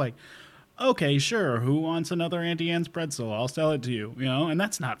lot of like, okay, sure, who wants another Auntie Anne's pretzel? I'll sell it to you, and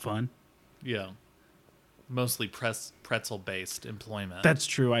that's not fun. Yeah. Mostly pretzel-based employment. That's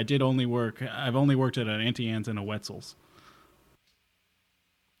true. I've only worked at an Auntie Anne's and a Wetzel's.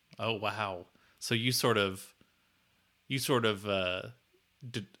 Oh, wow. So you sort of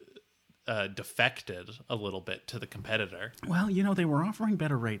defected a little bit to the competitor. Well, they were offering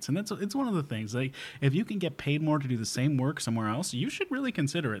better rates, and it's one of the things. Like, if you can get paid more to do the same work somewhere else, you should really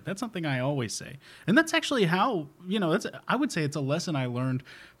consider it. That's something I always say, and that's actually how I would say it's a lesson I learned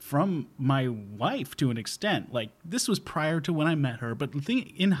from my wife to an extent. Like, this was prior to when I met her, but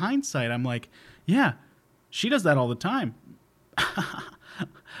in hindsight, I'm like, yeah, she does that all the time.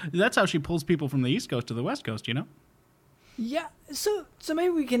 That's how she pulls people from the East Coast to the West Coast, Yeah, so maybe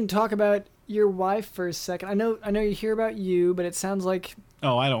we can talk about your wife for a second. I know you hear about you, but it sounds like...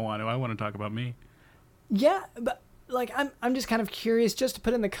 Oh, I don't want to. I want to talk about me. Yeah, but like I'm just kind of curious just to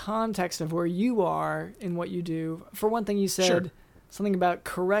put in the context of where you are in what you do. For one thing, you said something about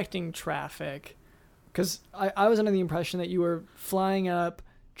correcting traffic, because I was under the impression that you were flying up,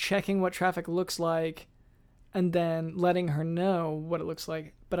 checking what traffic looks like, and then letting her know what it looks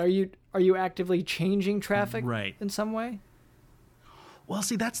like. But are you actively changing traffic in some way? Well,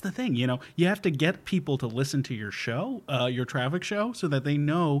 see, that's the thing. You have to get people to listen to your show, your traffic show, so that they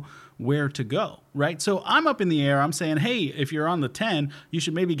know where to go, right? So I'm up in the air. I'm saying, hey, if you're on the 10, you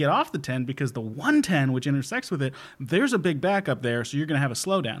should maybe get off the 10 because the 110, which intersects with it, there's a big backup there, so you're going to have a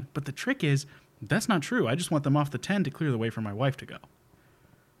slowdown. But the trick is, that's not true. I just want them off the 10 to clear the way for my wife to go.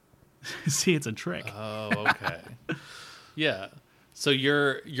 See, it's a trick. Oh, okay. Yeah. So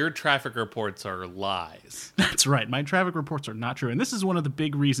your traffic reports are lies. That's right. My traffic reports are not true. And this is one of the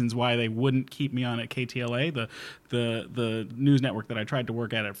big reasons why they wouldn't keep me on at KTLA, the news network that I tried to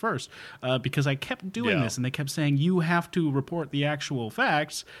work at first, because I kept doing this and they kept saying, you have to report the actual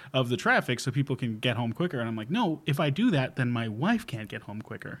facts of the traffic so people can get home quicker. And I'm like, no, if I do that, then my wife can't get home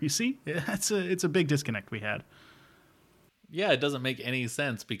quicker. You see? It's a big disconnect we had. Yeah, it doesn't make any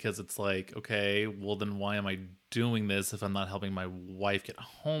sense because it's like, okay, well then why am I doing this if I'm not helping my wife get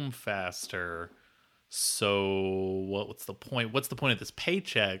home faster? So what's the point? What's the point of this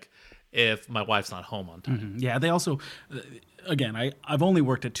paycheck if my wife's not home on time? Mm-hmm. Yeah, they also, again, I've only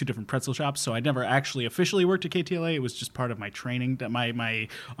worked at two different pretzel shops, so I never actually officially worked at KTLA. It was just part of my training, my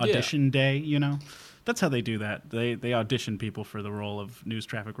audition day, That's how they do that. They audition people for the role of news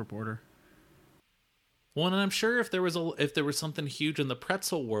traffic reporter. Well, and I'm sure if there was something huge in the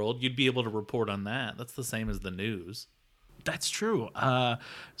pretzel world, you'd be able to report on that. That's the same as the news. That's true.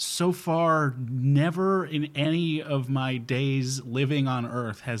 So far, never in any of my days living on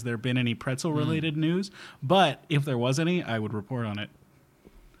Earth has there been any pretzel-related news. But if there was any, I would report on it.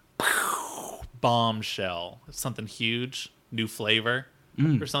 Bombshell. Something huge, new flavor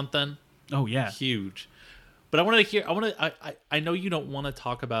or something. Oh yeah, huge. But I know you don't want to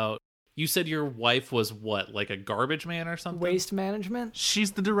talk about. You said your wife was what, like a garbage man or something? Waste management?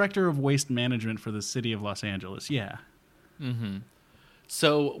 She's the director of waste management for the city of Los Angeles, yeah. Mm-hmm.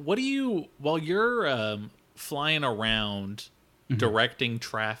 So what do you, while you're flying around directing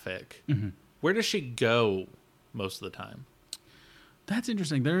traffic, where does she go most of the time? That's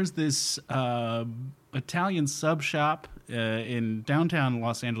interesting. There's this Italian sub shop in downtown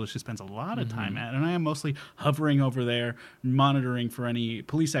Los Angeles she spends a lot of time at, and I am mostly hovering over there, monitoring for any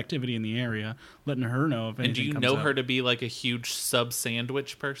police activity in the area, letting her know if anything And do you comes know up. her to be like a huge sub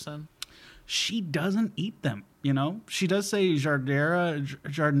sandwich person? She doesn't eat them, you know? She does say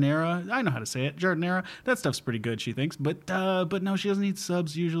jardinera. I know how to say it. Jardinera. That stuff's pretty good, she thinks. But no, she doesn't eat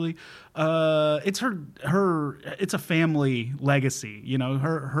subs usually. It's it's a family legacy, you know?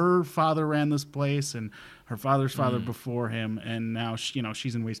 Her father ran this place and her father's father before him, and now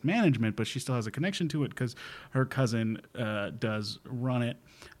she's in waste management, but she still has a connection to it because her cousin does run it.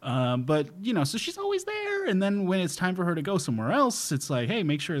 But so she's always there, and then when it's time for her to go somewhere else, it's like, hey,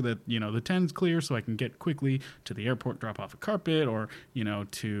 make sure that the 10's clear so I can get quickly to the airport, drop off a carpet, or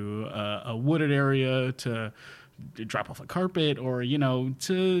to a wooded area to drop off a carpet, or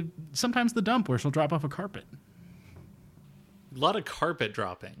to sometimes the dump where she'll drop off a carpet. A lot of carpet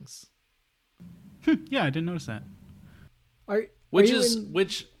droppings. Yeah, I didn't notice that.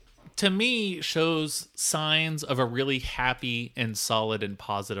 Which to me shows signs of a really happy and solid and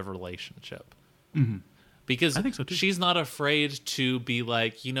positive relationship. Because I think so too. She's not afraid to be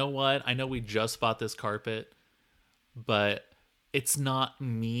like, you know what? I know we just bought this carpet, but it's not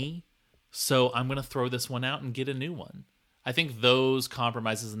me, so I'm going to throw this one out and get a new one. I think those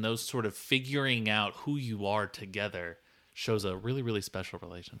compromises and those sort of figuring out who you are together shows a really, really special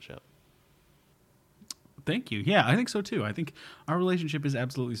relationship. Thank you. Yeah, I think so too. I think our relationship is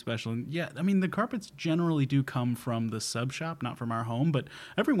absolutely special. And yeah, I mean, the carpets generally do come from the sub shop, not from our home, but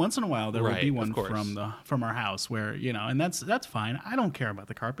every once in a while there will be one from our house where, and that's fine. I don't care about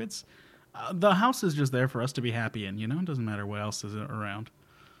the carpets. The house is just there for us to be happy in, it doesn't matter what else is around.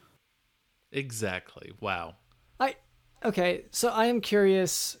 Exactly. Wow. Okay, so I am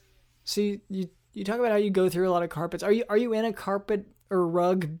curious. So you talk about how you go through a lot of carpets. Are you in a carpet or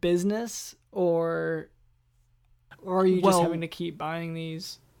rug business, or are you just having to keep buying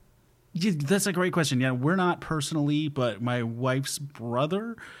these? Yeah, that's a great question. Yeah, we're not personally, but my wife's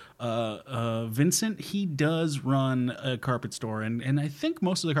brother, Vincent, he does run a carpet store, and I think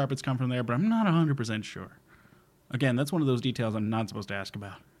most of the carpets come from there, but I'm not 100% sure. Again, that's one of those details I'm not supposed to ask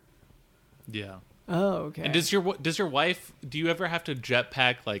about. Yeah. Oh, okay. And does your wife, do you ever have to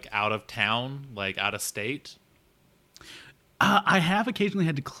jetpack like out of town, like out of state? I have occasionally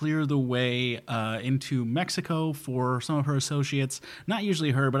had to clear the way into Mexico for some of her associates. Not usually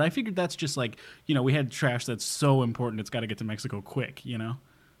her, but I figured that's just like, we had trash that's so important it's got to get to Mexico quick,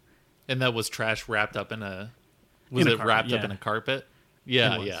 And that was trash wrapped up in up in a carpet?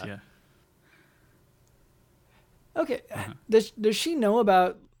 Yeah, yeah. Okay. Does she know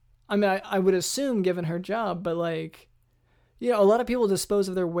about, I mean, I would assume given her job, but like, a lot of people dispose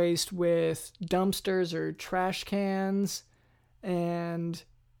of their waste with dumpsters or trash cans. And,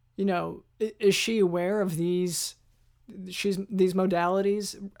 is she aware of these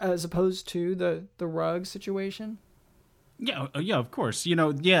modalities as opposed to the rug situation? Yeah, of course.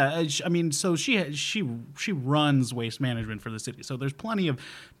 I mean, so she runs waste management for the city. So there's plenty of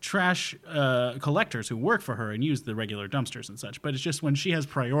trash collectors who work for her and use the regular dumpsters and such. But it's just when she has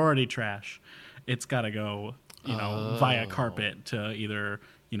priority trash, it's got to go, via carpet to either,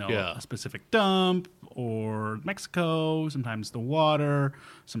 a specific dump or Mexico, sometimes the water,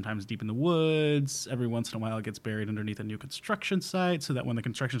 sometimes deep in the woods. Every once in a while it gets buried underneath a new construction site so that when the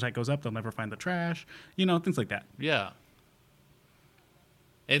construction site goes up, they'll never find the trash, things like that. Yeah.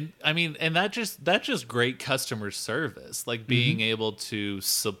 And I mean, and that's just great customer service, like being able to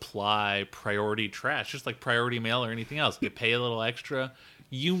supply priority trash, just like priority mail or anything else. You pay a little extra,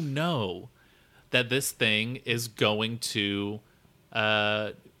 that this thing is going to,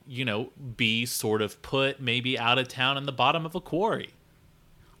 be sort of put maybe out of town in the bottom of a quarry.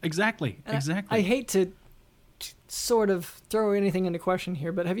 Exactly. I hate to sort of throw anything into question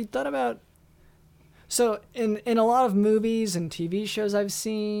here, but have you thought about, so in a lot of movies and TV shows I've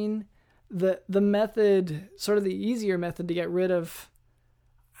seen, the method, sort of the easier method to get rid of,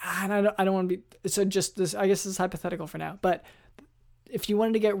 and I don't want to be, so just this, I guess this is hypothetical for now, but if you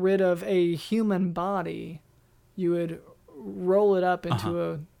wanted to get rid of a human body, you would roll it up into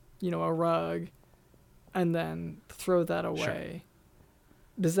a rug and then throw that away. Sure.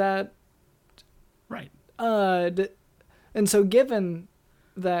 Does that... Right. And so given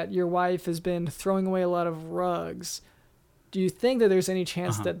that your wife has been throwing away a lot of rugs, do you think that there's any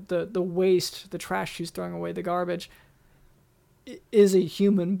chance that the waste, the trash she's throwing away, the garbage, is a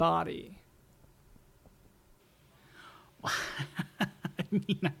human body?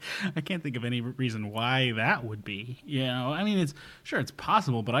 mean, I can't think of any reason why that would be. You know, I mean, it's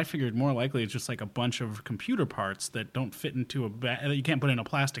possible, but I figured more likely it's just like a bunch of computer parts that don't fit into a bag. You can't put in a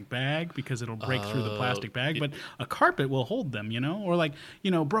plastic bag because it'll break through the plastic bag, but a carpet will hold them, you know? Or like,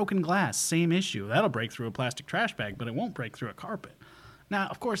 you know, broken glass, same issue. That'll break through a plastic trash bag, but it won't break through a carpet. Now,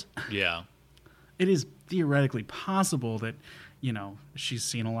 of course, Yeah. it is theoretically possible that, you know, she's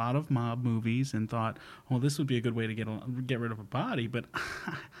seen a lot of mob movies and thought, well, this would be a good way to get rid of a body, but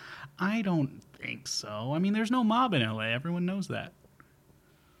I don't think so. I mean, there's no mob in LA. Everyone knows that.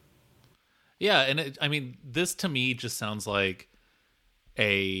 Yeah, and I mean, this to me just sounds like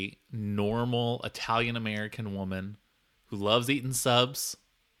a normal Italian-American woman who loves eating subs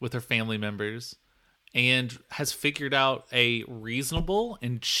with her family members and has figured out a reasonable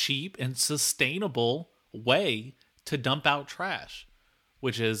and cheap and sustainable way to dump out trash,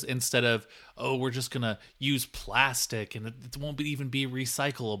 which is instead of, oh, we're just going to use plastic and it won't even be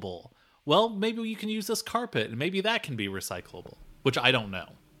recyclable. Well, maybe you can use this carpet and maybe that can be recyclable, which I don't know.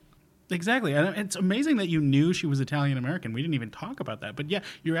 Exactly. And it's amazing that you knew she was Italian American. We didn't even talk about that. But yeah,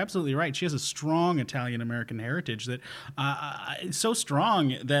 you're absolutely right. She has a strong Italian American heritage that is so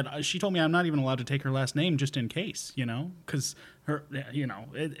strong that she told me I'm not even allowed to take her last name just in case, you know, because her, you know,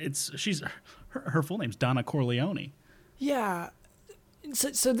 her full name's Donna Corleone. Yeah.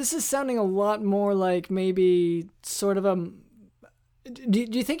 So this is sounding a lot more like maybe sort of a... Do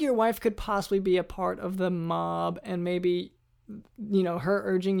you think your wife could possibly be a part of the mob and maybe, you know, her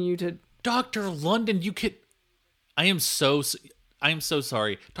urging you to... Dr. London, you could... I am so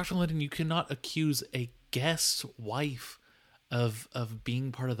sorry. Dr. London, you cannot accuse a guest's wife of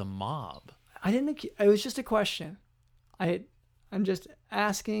being part of the mob. It was just a question. I'm just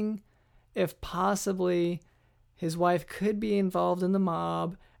asking if possibly his wife could be involved in the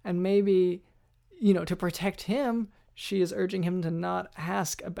mob, and maybe, you know, to protect him, she is urging him to not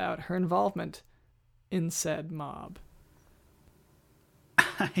ask about her involvement in said mob.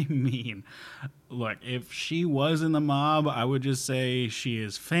 I mean, look, if she was in the mob, I would just say she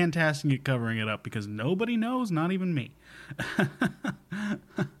is fantastic at covering it up because nobody knows, not even me.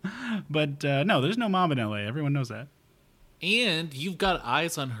 But no, there's no mob in LA. Everyone knows that. And you've got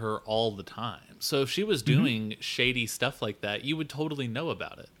eyes on her all the time. So if she was doing shady stuff like that, you would totally know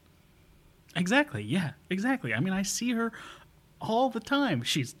about it. Exactly. Yeah, exactly. I mean, I see her all the time.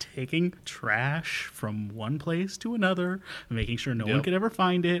 She's taking trash from one place to another, making sure no one could ever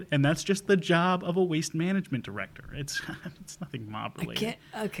find it, and that's just the job of a waste management director. It's nothing mob related.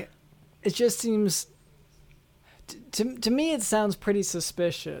 Okay. It just seems to me it sounds pretty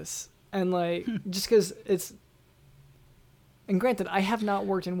suspicious, and like just because it's. And granted, I have not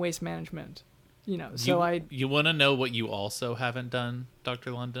worked in waste management, you know, so You want to know what you also haven't done,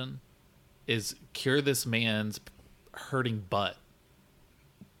 Dr. London? Is cure this man's hurting butt.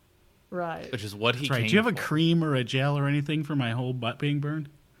 Right. Which is what he came Do you have a for. cream or a gel or anything for my whole butt being burned?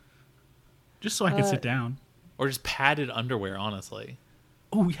 Just so I can sit down. Or just padded underwear, honestly.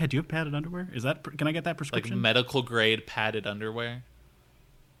 Oh, yeah, do you have padded underwear? Can I get that Like prescription? medical grade padded underwear.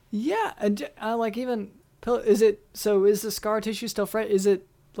 Yeah, like even is the scar tissue still fresh? Is it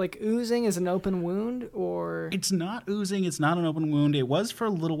like oozing? Is it an open wound or? It's not oozing. It's not an open wound. It was for a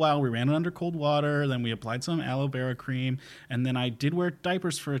little while. We ran it under cold water. Then we applied some aloe vera cream. And then I did wear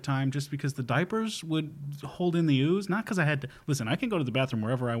diapers for a time just because the diapers would hold in the ooze. Not because I had to. Listen, I can go to the bathroom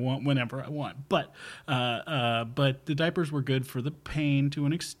wherever I want, whenever I want. But the diapers were good for the pain to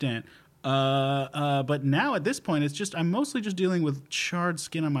an extent. But now at this point, it's just I'm mostly just dealing with charred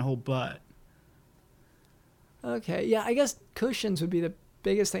skin on my whole butt. Okay, yeah, I guess cushions would be the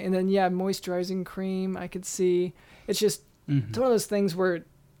biggest thing, and then moisturizing cream. I could see it's just it's one of those things where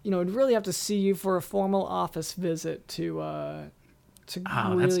I'd really have to see you for a formal office visit to really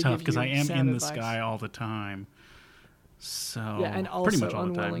that's tough give because you I am sound in the advice. sky all the time. So and pretty also much all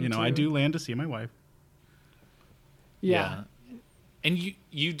the time. unwilling I to- do land to see my wife. Yeah. And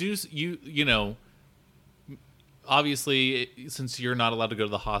you know, obviously, since you're not allowed to go to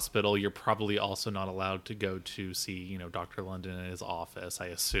the hospital, you're probably also not allowed to go to see, Dr. London in his office, I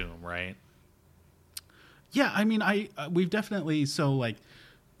assume, right? Yeah, I mean, we've definitely if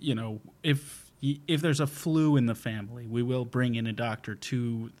there's a flu in the family, we will bring in a doctor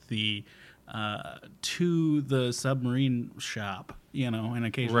to the submarine shop, and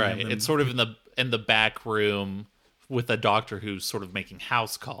occasionally have Right. them- It's sort of in the back room with a doctor who's sort of making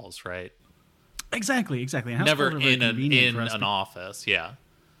house calls, right? exactly. And house Never calls are very in convenient for us an to- office, yeah.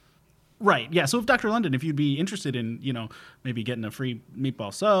 Right. Yeah. So if Dr. London, if you'd be interested in, maybe getting a free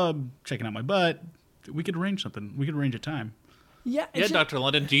meatball sub, checking out my butt, we could arrange something. We could arrange a time. Yeah, Yeah, Dr.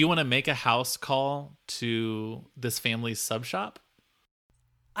 London, do you want to make a house call to this family's sub shop?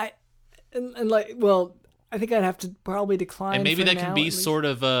 and like, well, I think I'd have to probably decline. And maybe for that now, can be at least. sort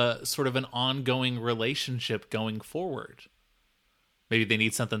of an ongoing relationship going forward. Maybe they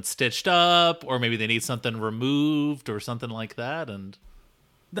need something stitched up, or maybe they need something removed, or something like that. And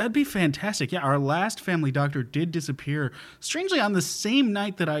That'd be fantastic. Yeah, our last family doctor did disappear, strangely on the same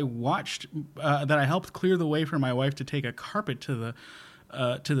night that I watched, that I helped clear the way for my wife to take a carpet to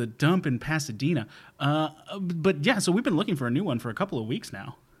the dump in Pasadena. But yeah, so we've been looking for a new one for a couple of weeks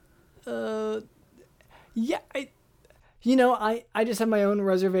now. Yeah, I just have my own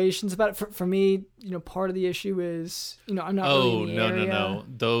reservations about it. For me, part of the issue is, I'm not really in the area. no.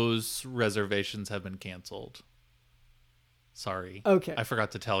 Those reservations have been canceled. Sorry. Okay. I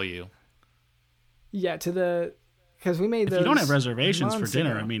forgot to tell you. Yeah, because we made If those. you don't have reservations for months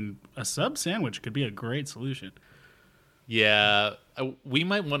dinner, ago. I mean, a sub sandwich could be a great solution. Yeah, we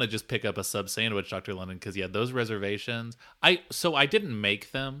might want to just pick up a sub sandwich, Dr. London, because those reservations. I didn't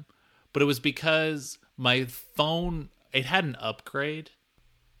make them, but it was because my phone, it had an upgrade.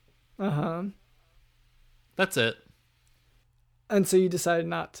 That's it. And so you decided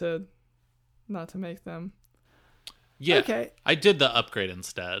not to make them. Yeah. Okay. I did the upgrade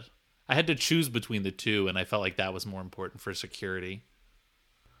instead. I had to choose between the two, and I felt like that was more important for security.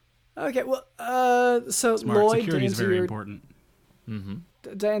 Okay, well, so Smart Lloyd, security is very important.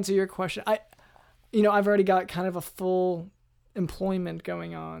 to answer your question, I've already got kind of a full employment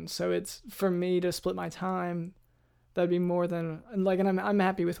going on, so it's for me to split my time. That'd be more than like, and I'm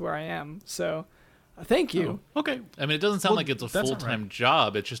happy with where I am. So, thank you. Oh, okay. I mean, it doesn't sound Well, like it's a that's all full-time right.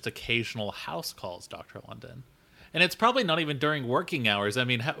 job. It's just occasional house calls, Dr. London. And it's probably not even during working hours. I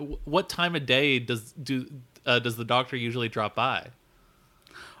mean, what time of day does the doctor usually drop by?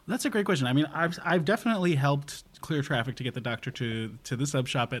 That's a great question. I mean, I've definitely helped clear traffic to get the doctor to the sub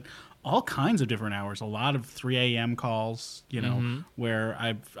shop at all kinds of different hours. A lot of 3 a.m. calls, where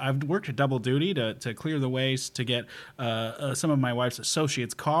I've worked a double duty to clear the ways to get some of my wife's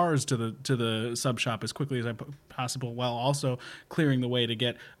associates' cars to the sub shop as quickly as possible, while also clearing the way to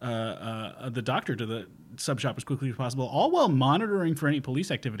get the doctor to the sub shop as quickly as possible, all while monitoring for any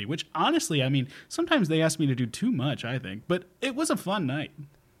police activity, which honestly, I mean, sometimes they ask me to do too much, I think, but it was a fun night.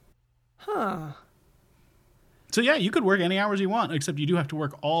 Huh. So yeah, you could work any hours you want, except you do have to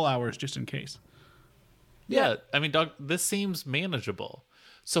work all hours just in case. Yeah, I mean, Doc, this seems manageable.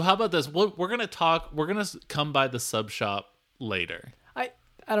 So how about this? We're gonna talk. We're gonna come by the sub shop later,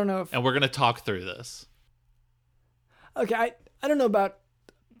 I don't know if and we're gonna talk through this. okay. I don't know about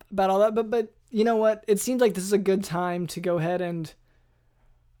all that, but you know what? It seems like this is a good time to go ahead and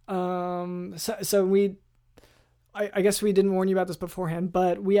so we. I guess we didn't warn you about this beforehand,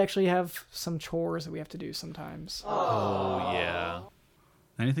 but we actually have some chores that we have to do sometimes. Oh yeah,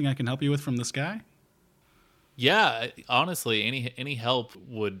 Anything I can help you with from the sky? yeah. Honestly, any help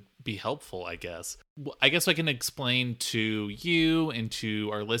would be helpful. I guess I can explain to you and to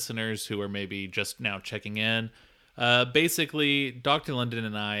our listeners who are maybe just now checking in. Basically, Dr. London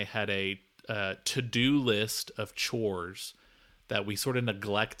and I had a to-do list of chores that we sort of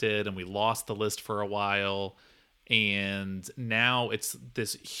neglected, and we lost the list for a while. And now it's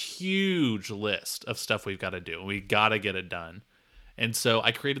this huge list of stuff we've got to do. We got to get it done. And so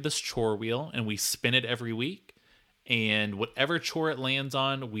I created this chore wheel, and we spin it every week. And whatever chore it lands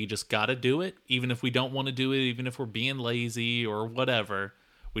on, we just got to do it. Even if we don't want to do it, even if we're being lazy or whatever,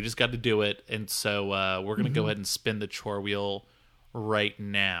 we just got to do it. And so we're going to go ahead and spin the chore wheel right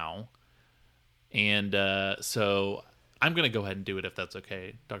now. And so I'm going to go ahead and do it if that's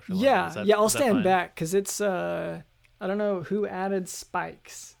okay, Dr. London. Yeah, I'll is that stand fine? back because it's I don't know who added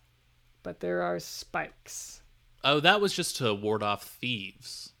spikes, but there are spikes. Oh, that was just to ward off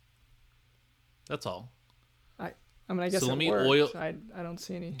thieves. That's all. I mean, I guess So let it me worked. I don't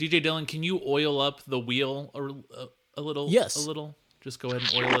see any. DJ Dylan, can you oil up the wheel a little? Yes. A little. Just go ahead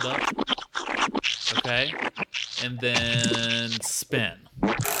and oil it up. Okay. And then spin.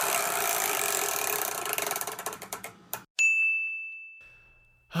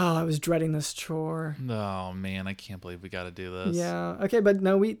 Oh, I was dreading this chore. Oh man, I can't believe we got to do this. Yeah. Okay, but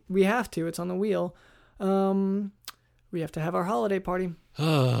no, we have to. It's on the wheel. We have to have our holiday party.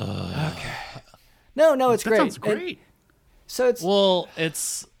 Okay. No, it's That great. sounds great. So it's Well,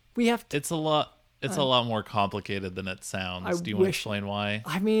 it's we have to. a lot. It's a lot more complicated than it sounds. I Do you want to wish- explain why?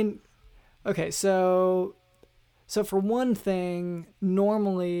 I mean, okay, so for one thing,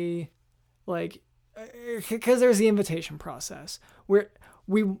 normally, like, because there's the invitation process,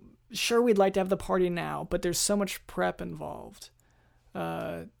 we'd like to have the party now, but there's so much prep involved.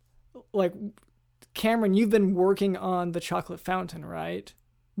 Like, Cameron, you've been working on the chocolate fountain, right?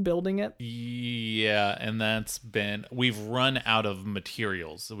 building it. Yeah, and we've run out of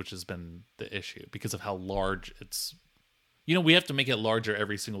materials, which has been the issue because of how large it's. We have to make it larger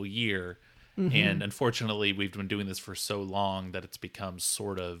every single year, and unfortunately, we've been doing this for so long that it's become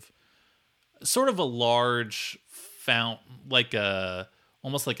sort of a large fountain,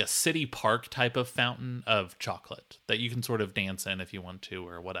 almost like a city park type of fountain of chocolate that you can sort of dance in if you want to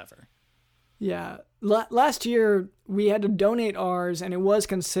or whatever. Yeah. Last year, we had to donate ours, and it was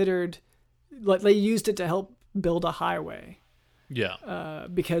considered, like, they used it to help build a highway. Yeah.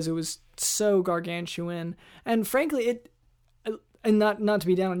 Because it was so gargantuan. And frankly, and not to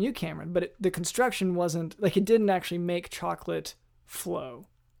be down on you, Cameron, but the construction wasn't, like, it didn't actually make chocolate flow.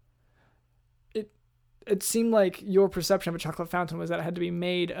 It seemed like your perception of a chocolate fountain was that it had to be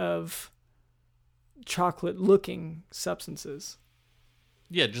made of chocolate-looking substances.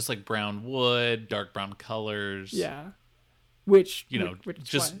 Yeah, just like brown wood, dark brown colors. Yeah. Which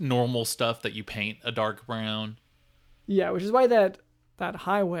just normal stuff that you paint a dark brown. Yeah, which is why that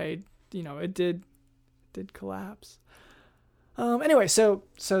highway, it did collapse. Anyway, so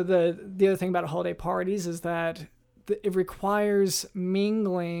the other thing about holiday parties is that it requires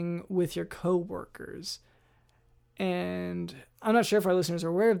mingling with your coworkers. And I'm not sure if our listeners are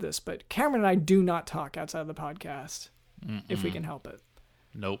aware of this, but Cameron and I do not talk outside of the podcast if we can help it.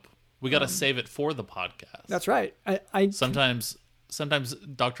 Nope. We got to save it for the podcast. That's right. Sometimes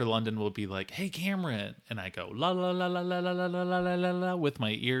Dr. London will be like, "Hey, Cameron," and I go la la la la la la la la la la la with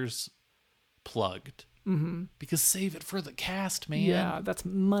my ears plugged. Mm-hmm. Because save it for the cast, man. Yeah, that's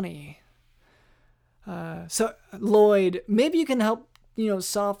money. So Lloyd, maybe you can help,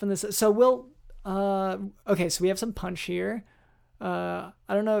 soften this. So we'll, okay, so we have some punch here. I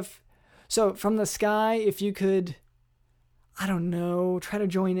don't know so from the sky, if you could, I don't know, try to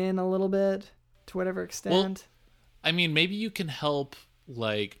join in a little bit to whatever extent. Well, I mean, maybe you can help,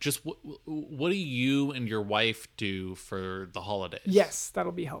 like, just what do you and your wife do for the holidays? Yes,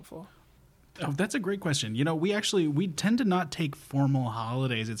 that'll be helpful. Oh, that's a great question. We tend to not take formal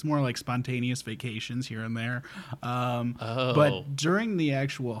holidays. It's more like spontaneous vacations here and there. But during the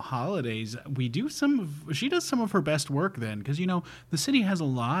actual holidays, she does some of her best work then, because, the city has a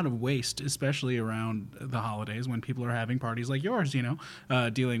lot of waste, especially around the holidays when people are having parties like yours,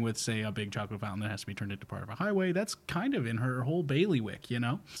 dealing with, say, a big chocolate fountain that has to be turned into part of a highway. That's kind of in her whole bailiwick,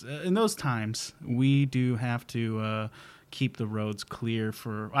 In those times, we do have to... keep the roads clear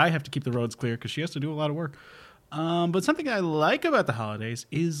I have to keep the roads clear because she has to do a lot of work. But something I like about the holidays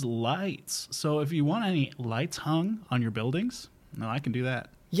is lights. So if you want any lights hung on your buildings, I can do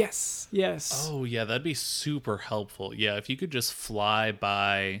that. Yes. Oh, yeah, that'd be super helpful. Yeah, if you could just fly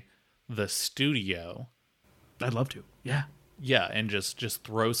by the studio. I'd love to. Yeah. Yeah, and just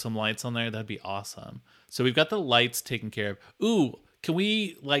throw some lights on there. That'd be awesome. So we've got the lights taken care of. Ooh, can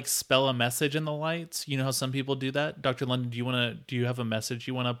we spell a message in the lights? You know how some people do that? Dr. London, do you have a message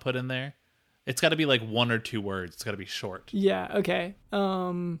you want to put in there? It's got to be 1 or 2 words. It's got to be short. Yeah, okay.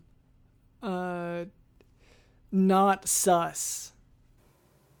 Not sus.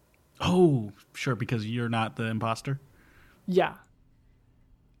 Oh, sure, because you're not the imposter? Yeah.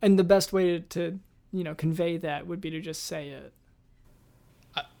 And the best way to convey that would be to just say it.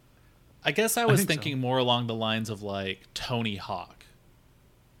 I guess I was thinking more along the lines of Tony Hawk.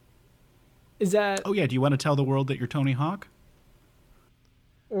 Is that? Oh yeah. Do you want to tell the world that you're Tony Hawk?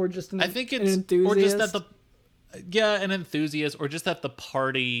 Or just an enthusiast? Or just that an enthusiast, or just that the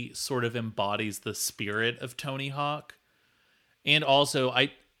party sort of embodies the spirit of Tony Hawk. And also, I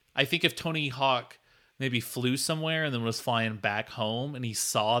think if Tony Hawk maybe flew somewhere and then was flying back home and he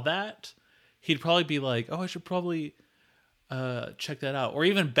saw that, he'd probably be like, "Oh, I should probably check that out." Or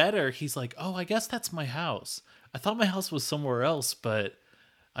even better, he's like, "Oh, I guess that's my house. I thought my house was somewhere else, but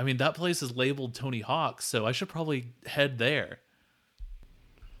I mean, that place is labeled Tony Hawk, so I should probably head there."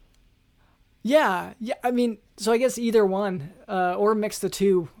 Yeah. I mean, so I guess either one, or mix the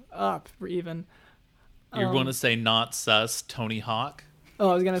two up, or even. You're going to say not sus Tony Hawk? Oh,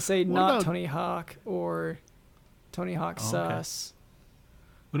 I was going to say Tony Hawk or Tony Hawk sus.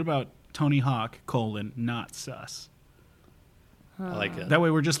 What about Tony Hawk, not sus? I like it. That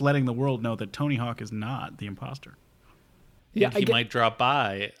way we're just letting the world know that Tony Hawk is not the imposter. Yeah, and he might drop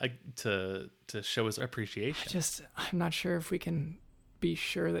by to show his appreciation. I'm not sure if we can be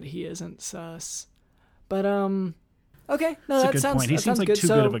sure that he isn't sus. But, okay. No, that's a good point. He seems like good. Too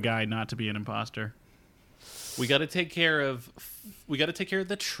good of a guy not to be an imposter. We got to take care of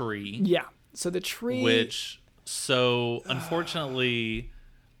the tree. Yeah. So the tree. Unfortunately,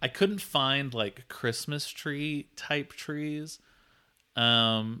 I couldn't find Christmas tree type trees.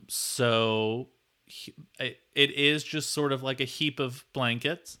 So it is just sort of like a heap of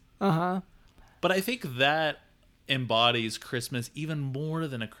blankets. Uh-huh. But I think that embodies Christmas even more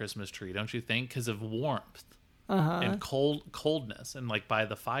than a Christmas tree, don't you think? Because of warmth and coldness and like by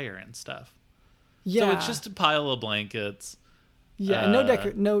the fire and stuff. Yeah. So it's just a pile of blankets. Yeah,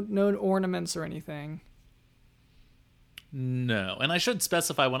 no ornaments or anything. No. And I should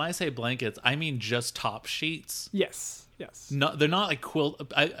specify, when I say blankets, I mean just top sheets. Yes. No, they're not like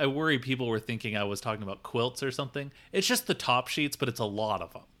quilt. I worry people were thinking I was talking about quilts or something. It's just the top sheets, but it's a lot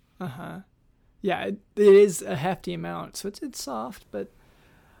of them. Uh-huh. Yeah, it is a hefty amount, so it's soft, but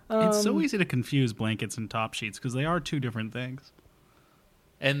it's so easy to confuse blankets and top sheets because they are two different things.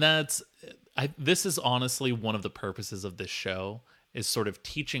 And this is honestly one of the purposes of this show, is sort of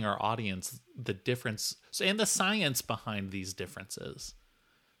teaching our audience the difference and the science behind these differences.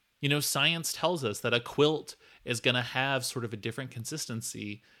 You know, science tells us that a quilt is going to have sort of a different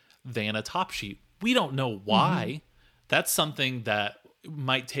consistency than a top sheet. We don't know why. Mm-hmm. That's something that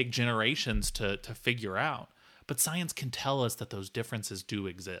might take generations to figure out. But science can tell us that those differences do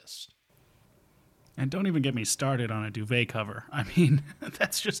exist. And don't even get me started on a duvet cover. I mean,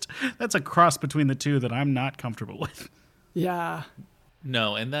 that's a cross between the two that I'm not comfortable with. Yeah.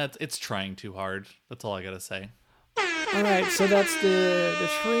 No, and it's trying too hard. That's all I got to say. All right, so that's the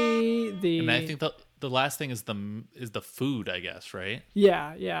tree, And I think the last thing is the food, I guess, right?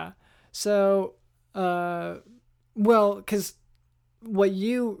 Yeah. So because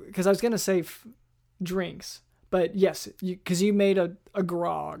I was going to say drinks, but yes, because you made a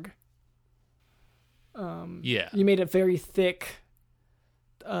grog. Yeah. You made a very thick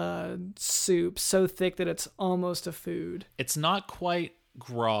soup, so thick that it's almost a food. It's not quite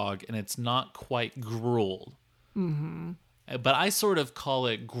grog, and it's not quite gruel. Mm-hmm. But I sort of call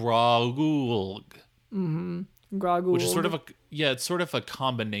it grogulg. Mm-hmm. Grogulg. Which is it's sort of a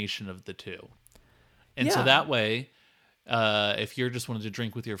combination of the two. And so that way, if you're just wanting to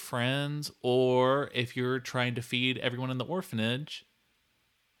drink with your friends, or if you're trying to feed everyone in the orphanage,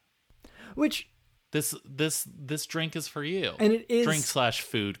 which this drink is for you. And it is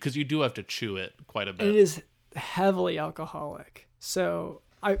drink/food, because you do have to chew it quite a bit. And it is heavily alcoholic. So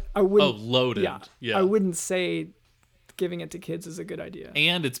I wouldn't loaded. Yeah. I wouldn't say giving it to kids is a good idea.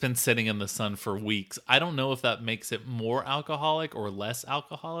 And it's been sitting in the sun for weeks. I don't know if that makes it more alcoholic or less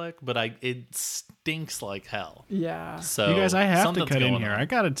alcoholic, but it stinks like hell. Yeah. So you guys, I have to cut in here. On. I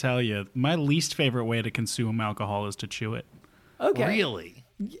got to tell you, my least favorite way to consume alcohol is to chew it. Okay. Really?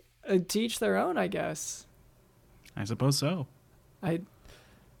 To each their own, I guess. I suppose so. I'm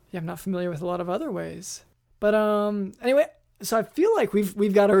not familiar with a lot of other ways. But anyway, so I feel like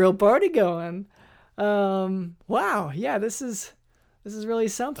we've got a real party going. Wow, yeah, this is really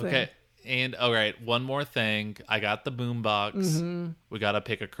something. Okay, and all right, one more thing. I got the boombox. Mm-hmm. We gotta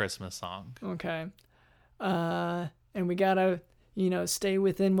pick a Christmas song. Okay, and we gotta stay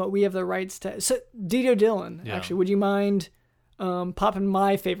within what we have the rights to. So, Dito Dylan, actually, would you mind popping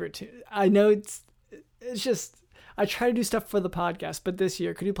my favorite tune? I know it's just I try to do stuff for the podcast, but this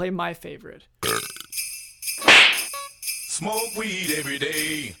year, could you play my favorite? Smoke weed every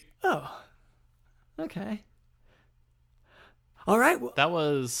day. Oh. Okay. All right. Well, that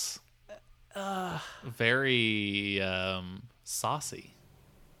was very saucy.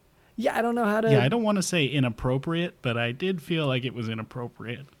 Yeah, I don't know how to. Yeah, I don't want to say inappropriate, but I did feel like it was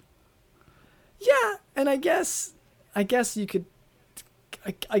inappropriate. Yeah, and I guess you could.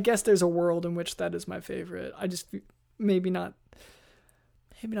 I guess there's a world in which that is my favorite. I just maybe not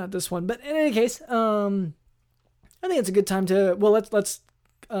this one, but in any case, I think it's a good time to. Well, let's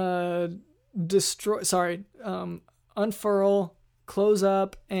unfurl, close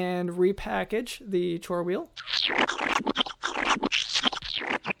up, and repackage the chore wheel.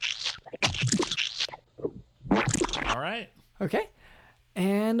 All right. Okay.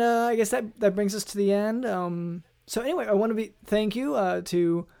 And I guess that brings us to the end. So anyway, I want to thank you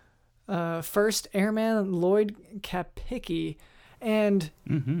to First Airman Lloyd Kapicki. And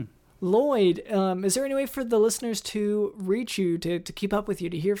Lloyd, is there any way for the listeners to reach you, to keep up with you,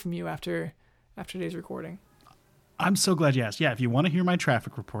 to hear from you after today's recording? I'm so glad you asked. Yeah, if you want to hear my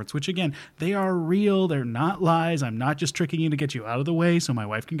traffic reports, which again, they are real, they're not lies. I'm not just tricking you to get you out of the way so my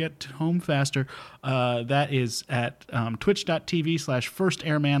wife can get home faster. That is at twitch.tv/First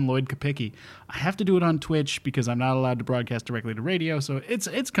Airman Lloyd Kapicki. I have to do it on Twitch because I'm not allowed to broadcast directly to radio, so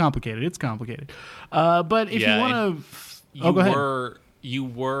it's complicated. It's complicated. But if you want to... go ahead. You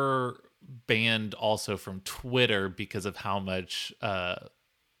were banned also from Twitter because of how much...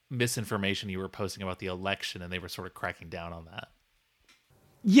 misinformation you were posting about the election, and they were sort of cracking down on that.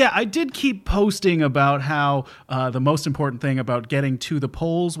 Yeah, I did keep posting about how the most important thing about getting to the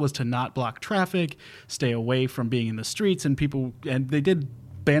polls was to not block traffic, stay away from being in the streets, and they did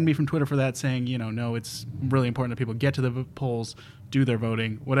ban me from Twitter for that, saying, no, it's really important that people get to the polls, do their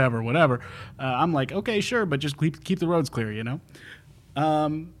voting, whatever. I'm like, okay, sure, but just keep the roads clear,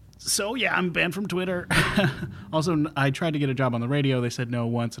 So yeah, I'm banned from Twitter. Also, I tried to get a job on the radio. They said no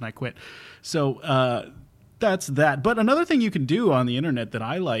once, and I quit. So that's that. But another thing you can do on the internet that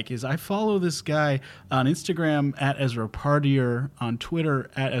I like is I follow this guy on Instagram at Ezra Partier, on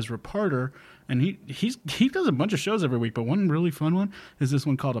Twitter at Ezra Parter, and he does a bunch of shows every week. But one really fun one is this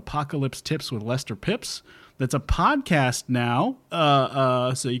one called Apocalypse Tips with Lester Pips. That's a podcast now,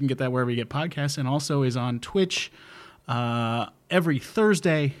 so you can get that wherever you get podcasts, and also is on Twitch every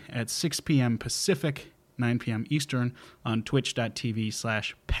Thursday at 6 p.m. Pacific, 9 p.m. Eastern on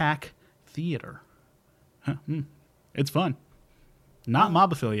twitch.tv/packtheater. It's fun. Not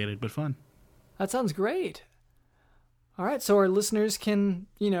mob affiliated, but fun. That sounds great. All right, so our listeners can,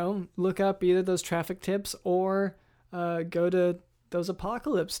 look up either those traffic tips or go to those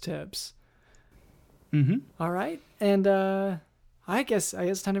apocalypse tips. Mm-hmm. All right, and I guess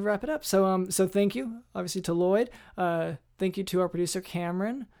it's time to wrap it up. So thank you, obviously, to Lloyd. Thank you to our producer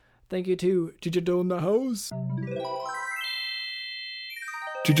Cameron. Thank you to Digital in the House.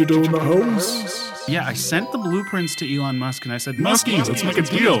 Digital in the House. Yeah, I sent the blueprints to Elon Musk, and I said, Muskie, let's make a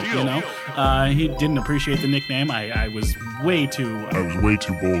deal, He didn't appreciate the nickname. I was way too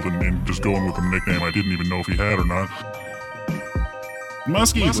bold in just going with a nickname I didn't even know if he had or not.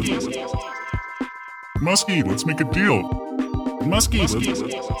 Muskie, let's make a deal. Muskie,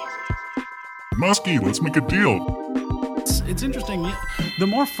 let's make a deal. It's interesting. The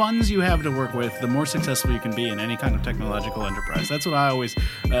more funds you have to work with, the more successful you can be in any kind of technological enterprise. That's what I always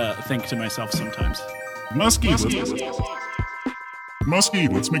think to myself sometimes. Muskie,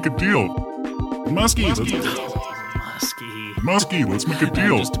 let's make a deal. Muskie, let's make a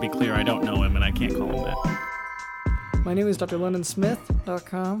deal. Just to be clear, I don't know him, and I can't call him that. My name is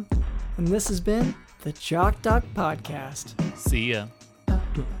drlondonsmith.com, and this has been the Jock Doc Podcast. See ya.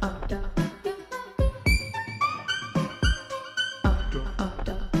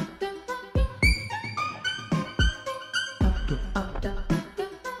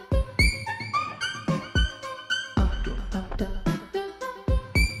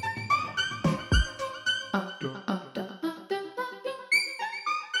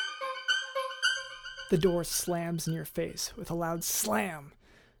 The door slams in your face with a loud slam,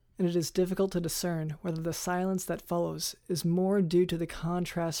 and it is difficult to discern whether the silence that follows is more due to the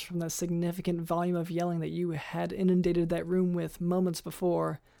contrast from the significant volume of yelling that you had inundated that room with moments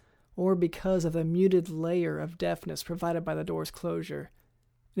before, or because of the muted layer of deafness provided by the door's closure.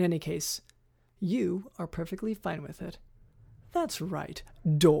 In any case, you are perfectly fine with it. That's right,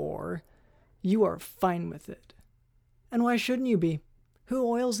 door. You are fine with it. And why shouldn't you be? Who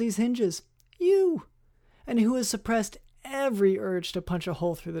oils these hinges? You! And who has suppressed every urge to punch a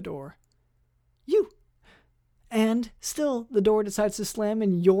hole through the door? You! And still the door decides to slam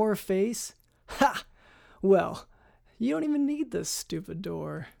in your face? Ha! Well, you don't even need this stupid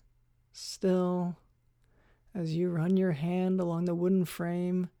door. Still, as you run your hand along the wooden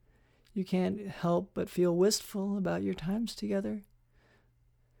frame, you can't help but feel wistful about your times together.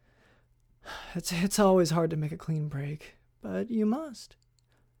 It's always hard to make a clean break, but you must.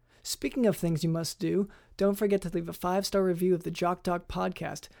 Speaking of things you must do, don't forget to leave a 5-star review of the Jock Doc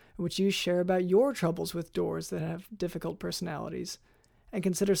podcast, in which you share about your troubles with doors that have difficult personalities. And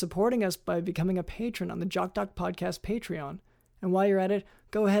consider supporting us by becoming a patron on the Jock Doc podcast Patreon. And while you're at it,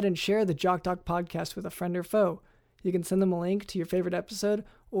 go ahead and share the Jock Doc podcast with a friend or foe. You can send them a link to your favorite episode,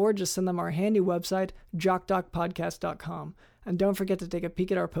 or just send them our handy website, jockdocpodcast.com. And don't forget to take a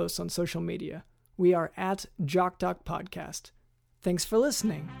peek at our posts on social media. We are at Jock Doc Podcast. Thanks for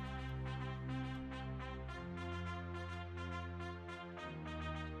listening.